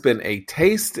there has been a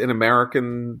taste in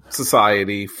American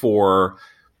society for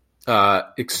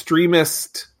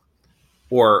extremist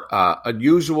or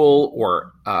unusual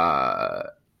or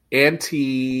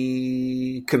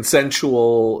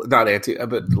anti-consensual, not anti,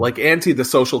 but like anti the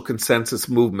social consensus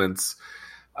movements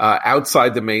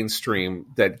outside the mainstream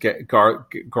that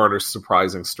garners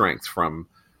surprising strength from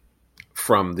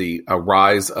the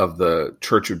rise of the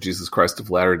Church of Jesus Christ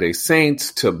of Latter-day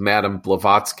Saints to Madame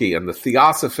Blavatsky and the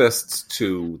Theosophists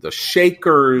to the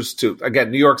Shakers to,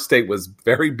 again, New York State was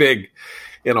very big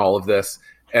in all of this.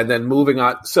 And then moving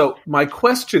on. So my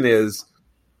question is,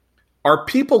 are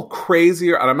people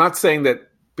crazier? And I'm not saying that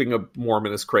being a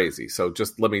Mormon is crazy. So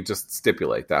let me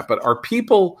stipulate that. But are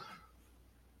people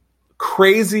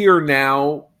crazier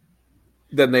now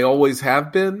than they always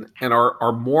have been and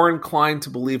are more inclined to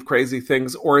believe crazy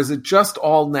things? Or is it just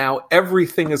all now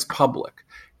everything is public?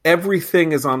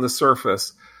 Everything is on the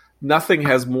surface. Nothing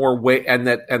has more weight, and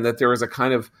that there is a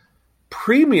kind of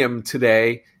premium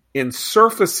today in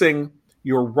surfacing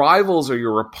your rivals or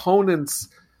your opponents'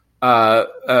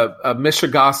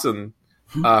 mishigassen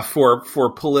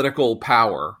for political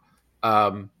power.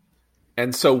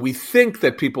 And so we think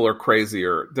that people are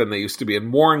crazier than they used to be and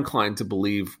more inclined to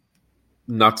believe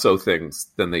nutso things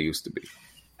than they used to be.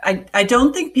 I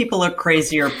don't think people are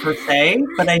crazier per se,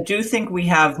 but I do think we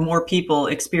have more people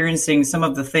experiencing some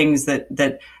of the things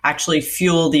that actually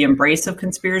fuel the embrace of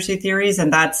conspiracy theories,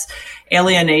 and that's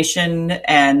alienation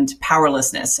and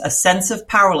powerlessness, a sense of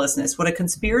powerlessness. What a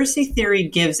conspiracy theory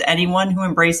gives anyone who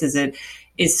embraces it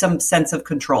is some sense of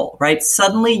control, right?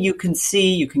 Suddenly you can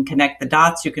see, you can connect the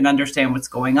dots, you can understand what's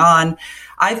going on.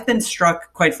 I've been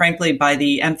struck, quite frankly, by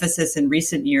the emphasis in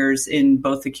recent years in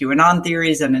both the QAnon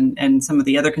theories and some of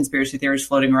the other conspiracy theories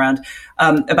floating around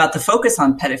about the focus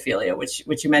on pedophilia, which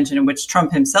you mentioned and which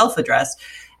Trump himself addressed.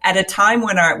 At a time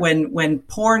when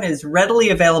porn is readily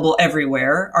available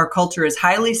everywhere, our culture is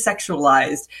highly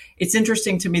sexualized. It's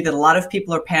interesting to me that a lot of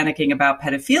people are panicking about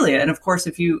pedophilia. And of course,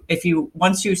 if you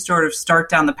once you sort of start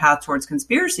down the path towards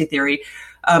conspiracy theory,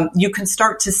 you can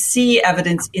start to see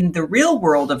evidence in the real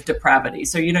world of depravity.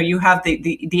 So, you have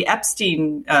the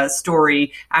Epstein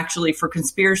story actually for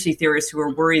conspiracy theorists who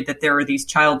are worried that there are these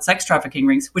child sex trafficking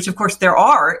rings, which of course there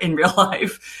are in real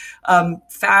life.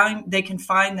 They can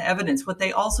find the evidence. What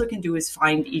they also can do is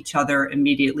find each other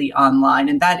immediately online.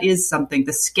 And that is something,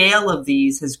 the scale of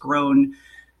these has grown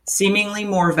seemingly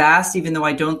more vast, even though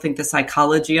I don't think the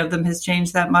psychology of them has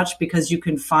changed that much, because you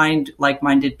can find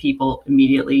like-minded people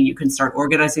immediately. You can start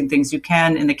organizing things. You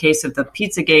can, in the case of the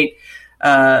Pizzagate,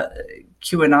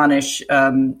 QAnon-ish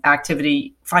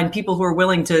activity, find people who are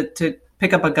willing to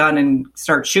pick up a gun and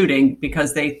start shooting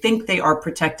because they think they are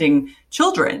protecting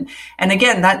children. And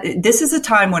again, this is a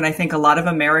time when I think a lot of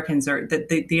Americans are,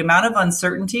 the amount of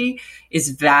uncertainty is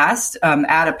vast.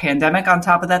 Add a pandemic on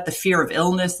top of that, the fear of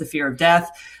illness, the fear of death.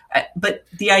 But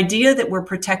the idea that we're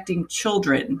protecting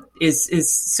children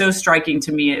is so striking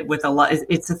to me. With a lot,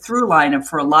 it's a through line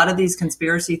for a lot of these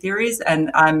conspiracy theories,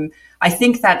 and I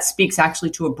think that speaks actually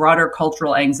to a broader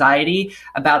cultural anxiety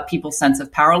about people's sense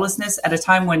of powerlessness at a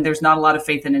time when there's not a lot of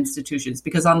faith in institutions.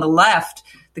 Because on the left,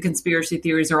 the conspiracy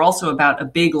theories are also about a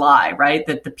big lie, right?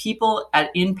 That the people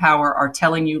in power are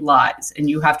telling you lies, and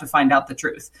you have to find out the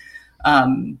truth.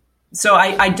 So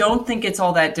I don't think it's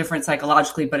all that different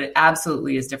psychologically, but it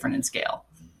absolutely is different in scale.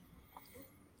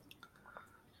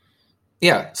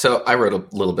 Yeah, so I wrote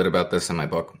a little bit about this in my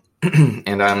book.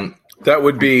 And that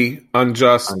would be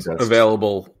Unjust,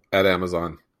 available at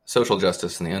Amazon. Social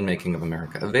Justice and the Unmaking of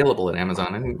America, available at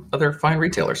Amazon and other fine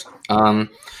retailers.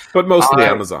 But mostly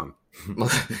Amazon.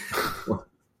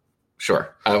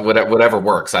 Sure. Whatever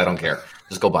works, I don't care.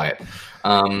 Just go buy it.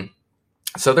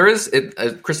 So there is,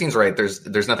 Christine's right,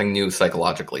 there's nothing new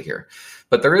psychologically here.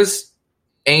 But there is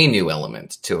a new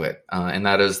element to it, and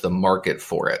that is the market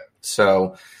for it.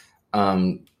 So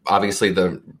obviously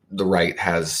the right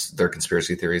has their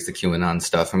conspiracy theories, the QAnon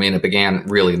stuff. I mean, it began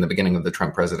really in the beginning of the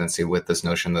Trump presidency with this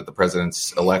notion that the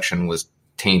president's election was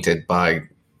tainted by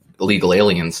illegal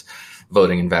aliens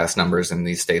voting in vast numbers in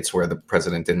these states where the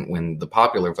president didn't win the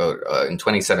popular vote. In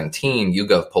 2017,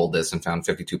 YouGov polled this and found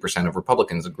 52% of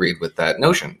Republicans agreed with that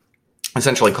notion,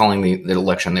 essentially calling the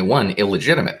election they won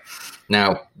illegitimate.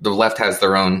 Now, the left has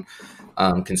their own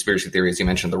conspiracy theories. You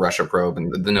mentioned the Russia probe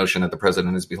and the notion that the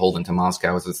president is beholden to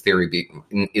Moscow as a theory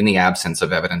in the absence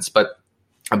of evidence. But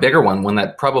a bigger one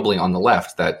that probably on the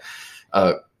left that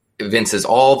evinces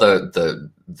all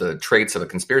the traits of a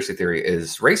conspiracy theory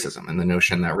is racism, and the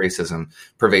notion that racism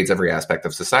pervades every aspect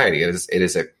of society. It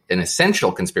is an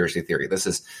essential conspiracy theory. This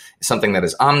is something that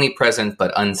is omnipresent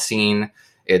but unseen.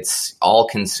 It's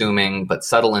all-consuming but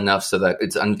subtle enough so that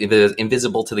it's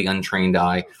invisible to the untrained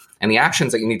eye. And the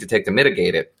actions that you need to take to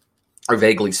mitigate it are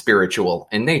vaguely spiritual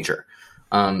in nature.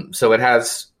 So it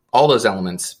has all those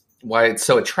elements. Why it's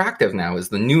so attractive now is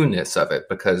the newness of it,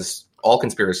 because all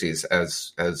conspiracies,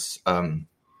 as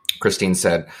Christine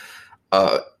said,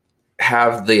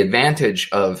 have the advantage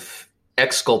of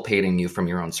exculpating you from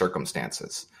your own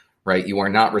circumstances, right? You are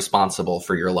not responsible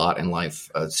for your lot in life.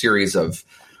 A series of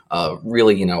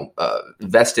really,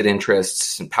 vested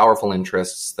interests and powerful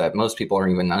interests that most people are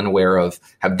even unaware of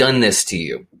have done this to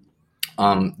you.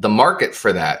 The market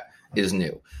for that is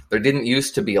new. There didn't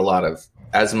used to be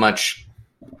as much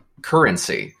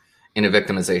currency in a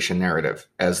victimization narrative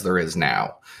as there is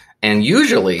now. And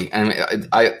usually,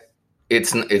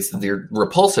 it's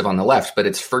repulsive on the left, but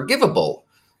it's forgivable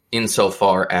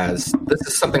insofar as this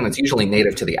is something that's usually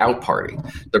native to the out party.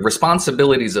 The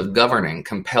responsibilities of governing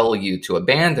compel you to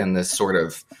abandon this sort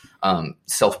of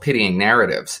self-pitying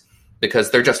narratives because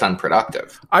they're just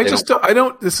unproductive.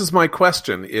 This is my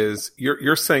question is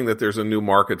you're saying that there's a new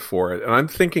market for it. And I'm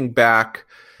thinking back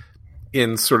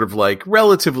in sort of like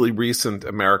relatively recent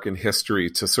American history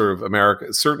to sort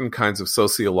of certain kinds of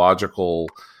sociological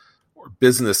or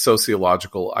business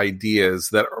sociological ideas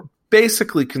that are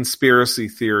basically conspiracy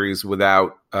theories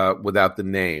without the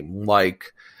name,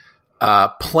 like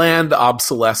planned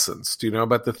obsolescence. Do you know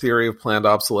about the theory of planned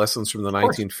obsolescence from the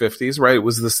 1950s? Right. It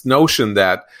was this notion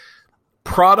that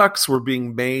products were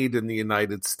being made in the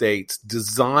United States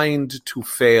designed to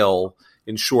fail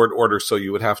in short order, so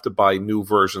you would have to buy new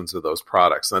versions of those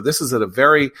products. Now, this is at a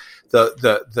very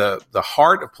the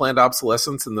heart of planned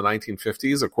obsolescence in the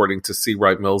 1950s, according to C.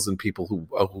 Wright Mills and people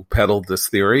who peddled this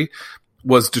theory,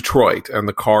 was Detroit and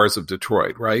the cars of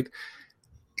Detroit. Right.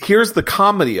 Here's the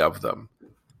comedy of them.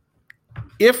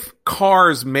 If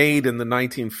cars made in the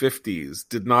 1950s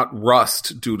did not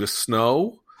rust due to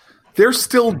snow, they're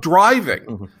still driving.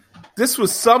 Mm-hmm. This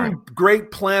was some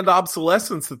great planned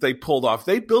obsolescence that they pulled off.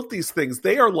 They built these things.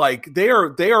 They are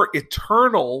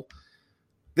eternal.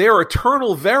 They are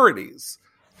eternal verities.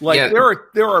 Like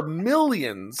there are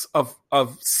millions of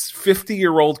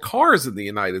 50-year-old cars in the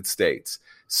United States.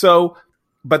 So,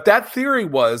 but that theory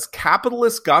was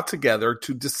capitalists got together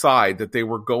to decide that they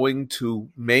were going to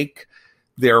make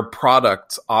their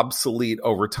products obsolete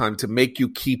over time to make you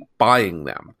keep buying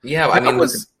them. Yeah, I mean, but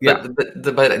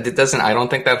it doesn't. I don't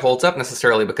think that holds up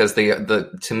necessarily, because the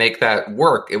to make that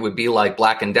work, it would be like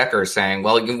Black & Decker saying,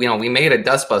 "Well, we made a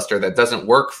dustbuster that doesn't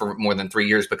work for more than 3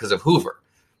 years because of Hoover.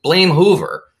 Blame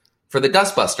Hoover for the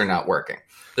dustbuster not working."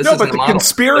 But the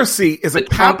conspiracy is a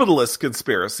capitalist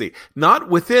conspiracy, not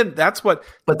within. That's what.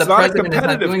 But the president is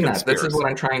not doing that. This is what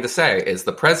I'm trying to say: is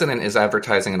the president is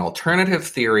advertising an alternative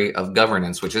theory of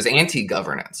governance, which is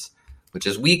anti-governance, which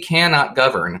is we cannot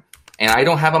govern. And I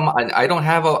don't have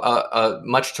a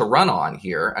much to run on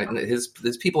here. His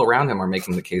people around him are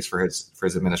making the case for his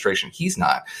administration. He's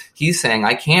not. He's saying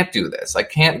I can't do this. I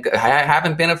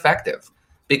haven't been effective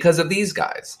because of these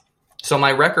guys. So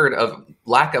my record of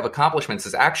lack of accomplishments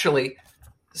is actually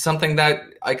something that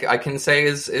I can say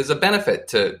is a benefit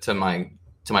to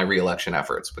my reelection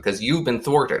efforts, because you've been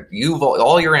thwarted.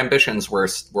 All your ambitions were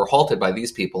halted by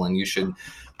these people, and you should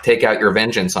take out your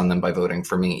vengeance on them by voting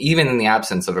for me, even in the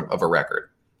absence of a record.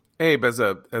 Abe, as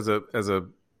a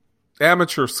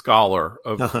amateur scholar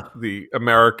of the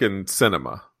American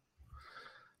cinema,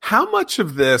 how much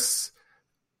of this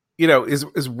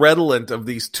is redolent of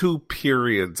these two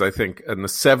periods, I think, in the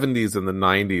 70s and the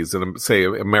 90s, and say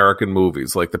American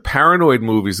movies, like the paranoid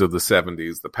movies of the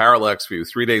 70s, the Parallax View,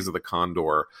 3 Days of the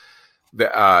Condor,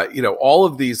 all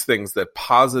of these things that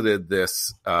posited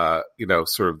this,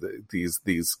 sort of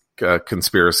these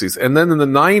conspiracies. And then in the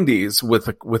 90s,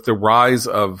 with the rise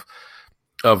of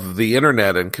the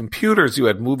internet and computers, you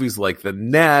had movies like The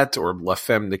Net or La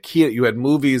Femme Nikita. You had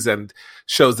movies and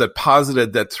shows that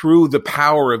posited that through the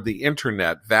power of the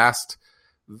internet,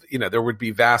 there would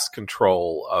be vast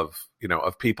control of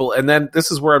people. And then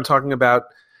this is where I'm talking about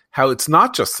how it's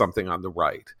not just something on the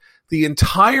right. The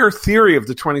entire theory of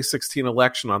the 2016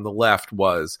 election on the left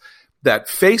was that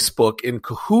Facebook, in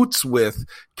cahoots with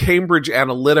Cambridge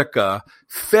Analytica,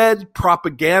 fed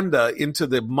propaganda into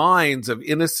the minds of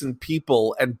innocent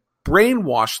people and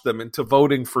brainwashed them into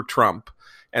voting for Trump.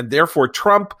 And therefore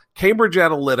Trump, Cambridge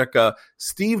Analytica,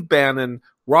 Steve Bannon,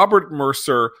 Robert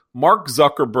Mercer, Mark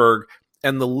Zuckerberg,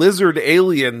 and the lizard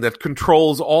alien that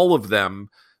controls all of them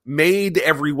made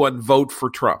everyone vote for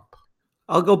Trump.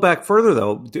 I'll go back further,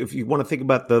 though, if you want to think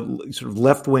about the sort of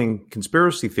left-wing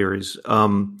conspiracy theories.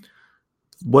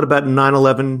 What about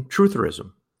 9/11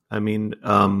 trutherism? I mean,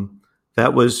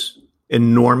 that was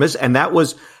enormous. And that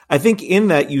was, I think in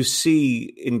that you see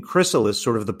in Chrysalis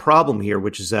sort of the problem here,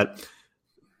 which is that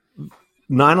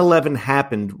 9/11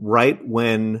 happened right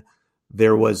when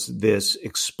there was this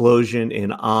explosion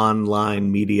in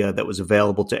online media that was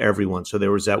available to everyone. So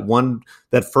there was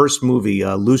that first movie,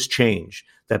 Loose Change,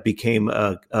 that became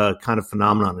a kind of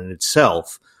phenomenon in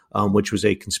itself, which was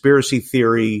a conspiracy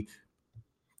theory.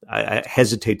 I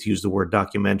hesitate to use the word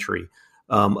documentary,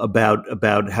 about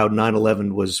how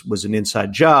 9/11 was an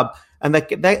inside job, and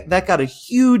that got a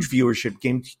huge viewership,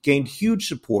 gained huge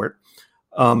support,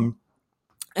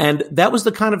 and that was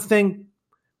the kind of thing.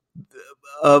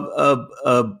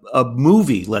 A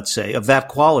movie, let's say, of that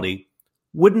quality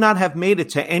would not have made it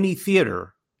to any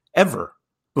theater ever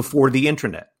before the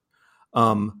internet.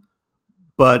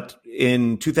 But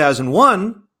in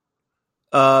 2001,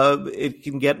 it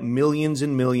can get millions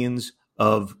and millions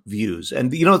of views.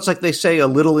 And, it's like they say, a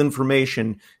little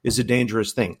information is a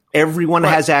dangerous thing. Everyone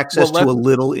has access to a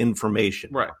little information.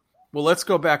 Right. Well, let's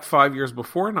go back 5 years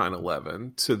before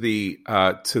 9/11 to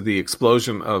the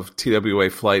explosion of TWA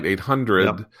Flight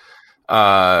 800,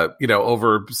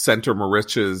 over Center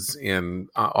Moriches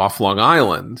off Long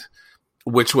Island,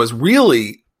 which was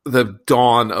really the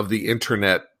dawn of the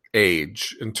internet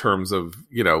age in terms of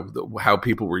how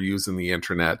people were using the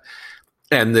internet.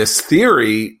 And this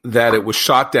theory that it was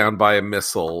shot down by a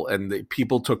missile, and the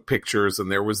people took pictures, and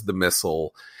there was the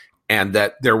missile, and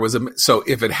that there was so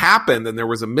if it happened and there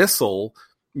was a missile,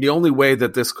 the only way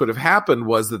that this could have happened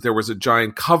was that there was a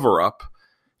giant cover up.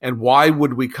 And why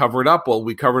would we cover it up? Well,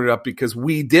 we covered it up because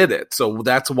we did it. So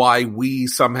that's why we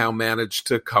somehow managed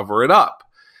to cover it up.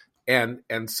 And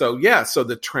so, so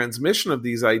the transmission of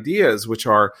these ideas, which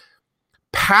are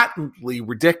patently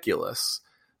ridiculous,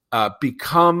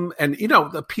 become, and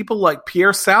the people like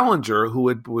Pierre Salinger, who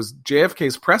was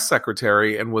JFK's press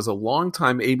secretary and was a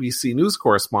longtime ABC News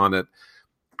correspondent.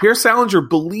 Pierre Salinger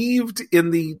believed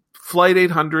in the Flight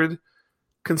 800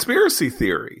 conspiracy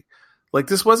theory. Like,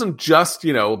 this wasn't just,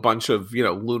 a bunch of,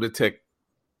 lunatic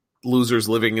losers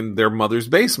living in their mother's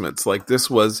basements. Like, this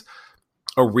was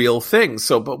a real thing.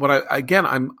 So, but what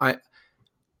I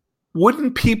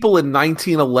wouldn't people in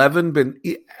 1911 been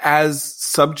as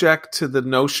subject to the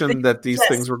notion that these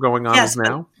things were going on as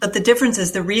now? But the difference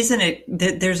is the reason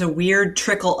there's a weird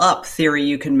trickle up theory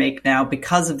you can make now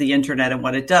because of the internet and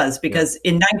what it does. Because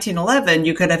in 1911,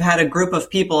 you could have had a group of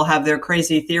people have their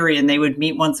crazy theory and they would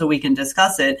meet once a week and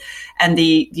discuss it. And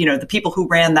the people who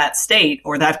ran that state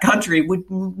or that country would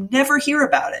never hear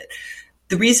about it.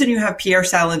 The reason you have Pierre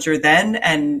Salinger then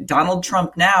and Donald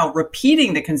Trump now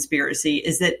repeating the conspiracy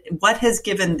is that what has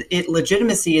given it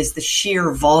legitimacy is the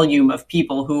sheer volume of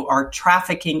people who are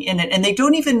trafficking in it. And they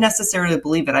don't even necessarily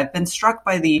believe it. I've been struck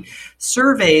by the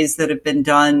surveys that have been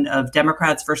done of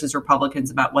Democrats versus Republicans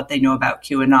about what they know about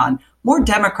QAnon. More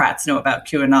Democrats know about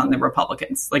QAnon than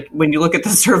Republicans, like when you look at the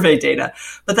survey data.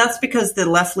 But that's because the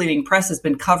left-leaning press has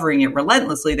been covering it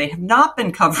relentlessly. They have not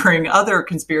been covering other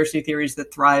conspiracy theories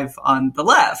that thrive on the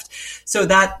left. So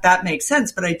that makes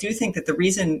sense. But I do think that the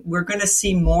reason we're going to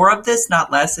see more of this,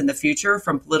 not less, in the future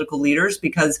from political leaders,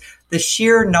 because the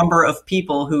sheer number of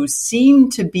people who seem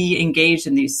to be engaged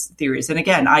in these theories. And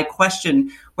again, I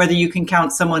question whether you can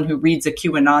count someone who reads a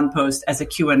QAnon post as a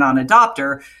QAnon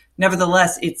adopter.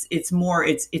 Nevertheless, it's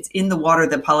in the water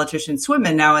that politicians swim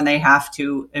in now, and they have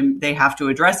to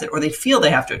address it, or they feel they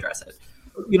have to address it.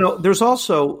 There's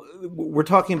also, we're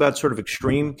talking about sort of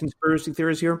extreme conspiracy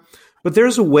theories here, but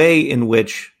there's a way in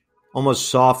which almost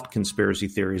soft conspiracy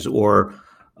theories or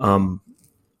mild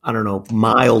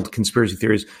conspiracy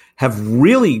theories have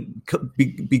really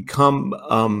become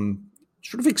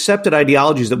sort of accepted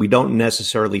ideologies that we don't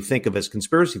necessarily think of as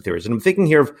conspiracy theories. And I'm thinking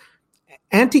here of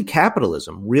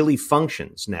anti-capitalism really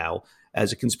functions now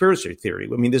as a conspiracy theory.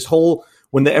 I mean,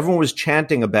 when everyone was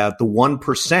chanting about the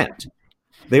 1%,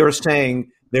 they were saying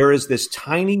there's this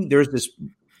tiny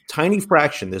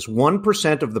fraction, this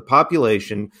 1% of the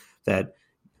population that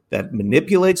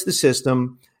manipulates the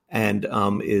system and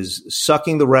is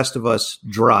sucking the rest of us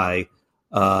dry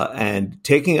and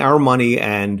taking our money,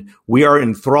 and we are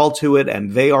enthralled to it,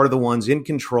 and they are the ones in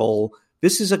control.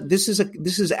 This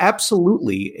is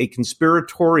absolutely a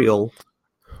conspiratorial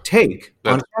take.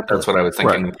 That's what I was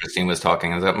thinking when Christine was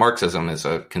talking, is that Marxism is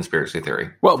a conspiracy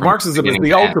theory. Well, Marxism is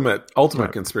the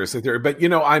ultimate conspiracy theory. But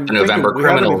I'm the November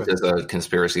Criminals is a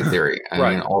conspiracy theory.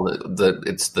 I mean, all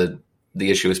the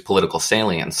issue is political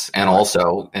salience and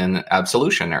also an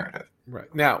absolution narrative.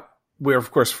 Right. Now, we're of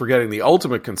course forgetting the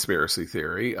ultimate conspiracy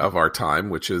theory of our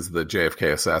time, which is the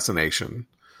JFK assassination.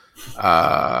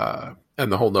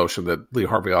 And the whole notion that Lee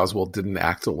Harvey Oswald didn't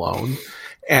act alone.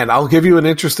 And I'll give you an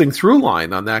interesting through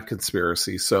line on that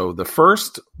conspiracy. So the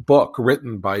first book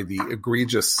written by the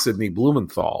egregious Sidney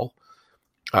Blumenthal,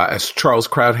 as Charles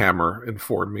Krauthammer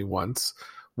informed me once,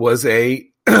 was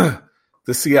the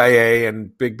CIA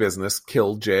and big business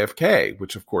killed JFK,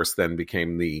 which of course then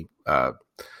became the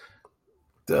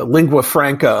lingua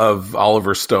franca of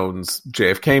Oliver Stone's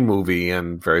JFK movie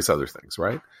and various other things,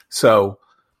 right? So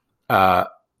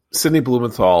Sidney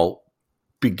Blumenthal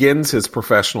begins his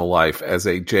professional life as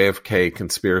a JFK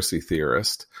conspiracy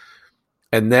theorist,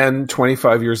 and then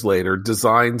 25 years later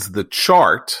designs the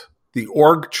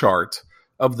org chart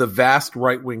of the vast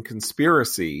right-wing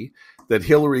conspiracy that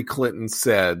Hillary Clinton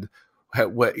said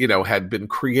had been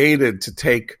created to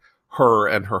take her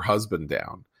and her husband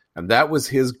down. And that was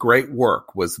his great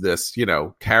work, was this,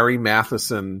 Carrie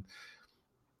Mathison,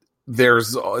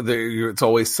 it's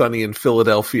always sunny in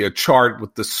Philadelphia chart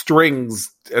with the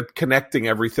strings connecting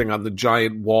everything on the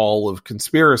giant wall of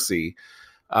conspiracy,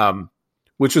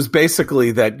 which was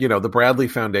basically that, the Bradley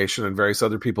Foundation and various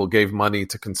other people gave money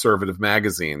to conservative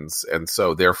magazines. And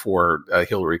so therefore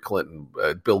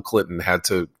Bill Clinton had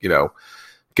to,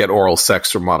 get oral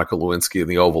sex from Monica Lewinsky in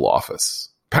the Oval Office.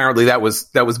 apparently that was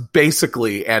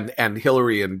basically, and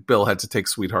Hillary and Bill had to take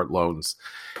sweetheart loans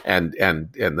and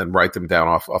then write them down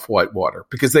off Whitewater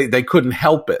because they couldn't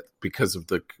help it because of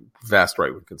the vast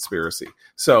right-wing conspiracy.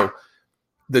 So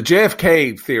the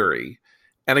JFK theory,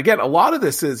 and again, a lot of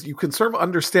this is you can sort of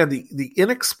understand the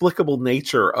inexplicable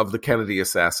nature of the Kennedy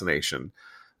assassination.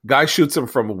 Guy shoots him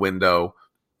from a window.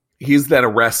 He's then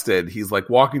arrested. He's like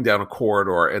walking down a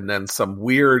corridor, and then some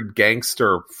weird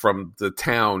gangster from the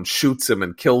town shoots him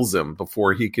and kills him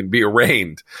before he can be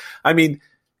arraigned. I mean,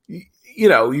 you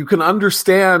know, you can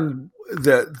understand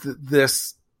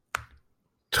this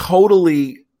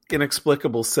totally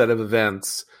inexplicable set of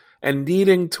events and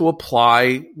needing to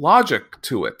apply logic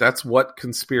to it. That's what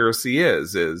conspiracy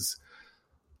is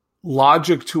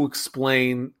logic to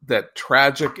explain that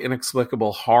tragic,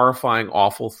 inexplicable, horrifying,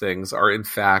 awful things are in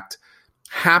fact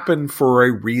happen for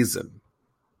a reason.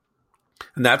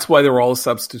 And that's why they're all a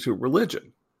substitute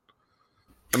religion.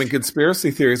 I mean,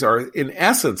 conspiracy theories are in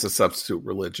essence a substitute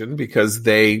religion because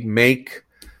they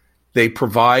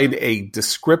provide a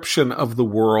description of the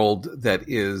world that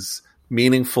is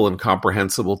meaningful and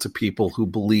comprehensible to people who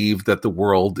believe that the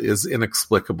world is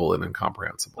inexplicable and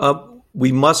incomprehensible.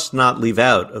 We must not leave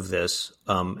out of this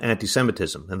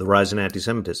anti-Semitism and the rise in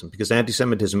anti-Semitism, because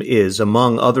anti-Semitism is,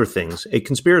 among other things, a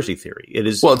conspiracy theory. It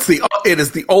is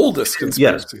the oldest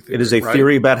conspiracy theory. It is a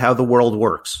theory about how the world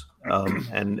works,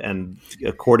 and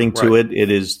according to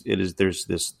there's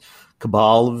this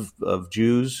cabal of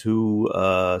Jews who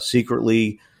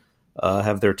secretly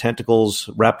have their tentacles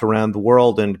wrapped around the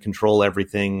world and control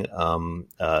everything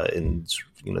in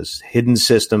this hidden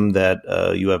system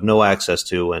that you have no access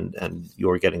to, and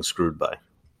you're getting screwed by.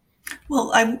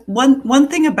 Well, one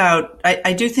thing about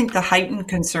I do think the heightened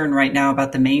concern right now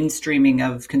about the mainstreaming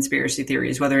of conspiracy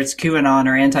theories, whether it's QAnon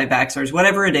or anti-vaxxers,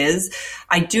 whatever it is,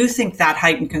 I do think that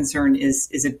heightened concern is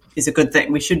a good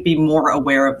thing. We should be more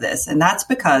aware of this, and that's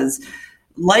because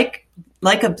like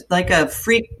a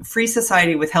free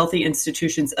society with healthy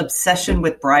institutions, obsession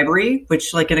with bribery,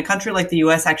 which like in a country like the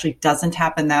US actually doesn't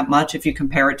happen that much if you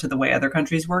compare it to the way other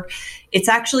countries work. It's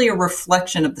actually a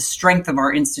reflection of the strength of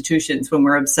our institutions when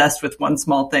we're obsessed with one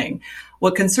small thing.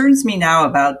 What concerns me now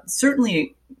about,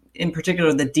 certainly in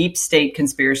particular, the deep state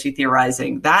conspiracy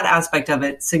theorizing, that aspect of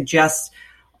it suggests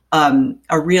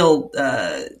a real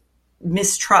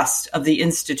mistrust of the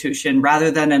institution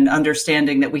rather than an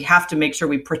understanding that we have to make sure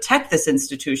we protect this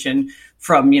institution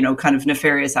from, kind of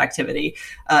nefarious activity.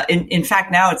 In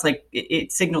fact, now it's like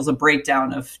it signals a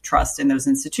breakdown of trust in those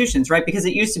institutions, right? Because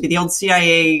it used to be the old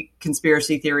CIA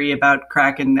conspiracy theory about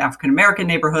crack in African-American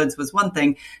neighborhoods was one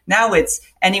thing. Now it's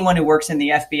anyone who works in the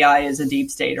FBI is a deep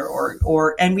state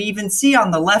and we even see on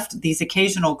the left these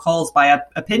occasional calls by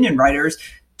opinion writers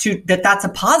that's a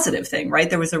positive thing, right?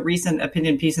 There was a recent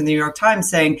opinion piece in the New York Times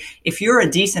saying, if you're a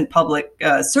decent public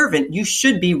servant, you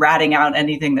should be ratting out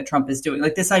anything that Trump is doing.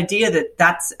 Like this idea that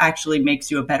that's actually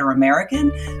makes you a better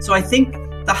American. So I think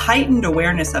the heightened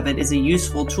awareness of it is a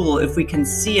useful tool if we can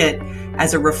see it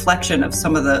as a reflection of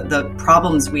some of the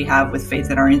problems we have with faith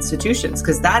in our institutions,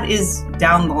 because that is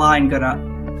down the line going to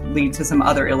lead to some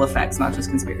other ill effects, not just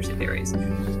conspiracy theories.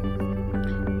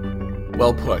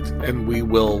 Well put. And we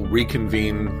will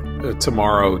reconvene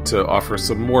tomorrow to offer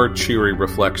some more cheery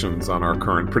reflections on our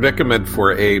current predicament.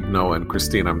 For Abe, Noah, and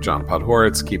Christine, I'm John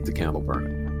Podhoretz. Keep the candle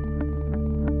burning.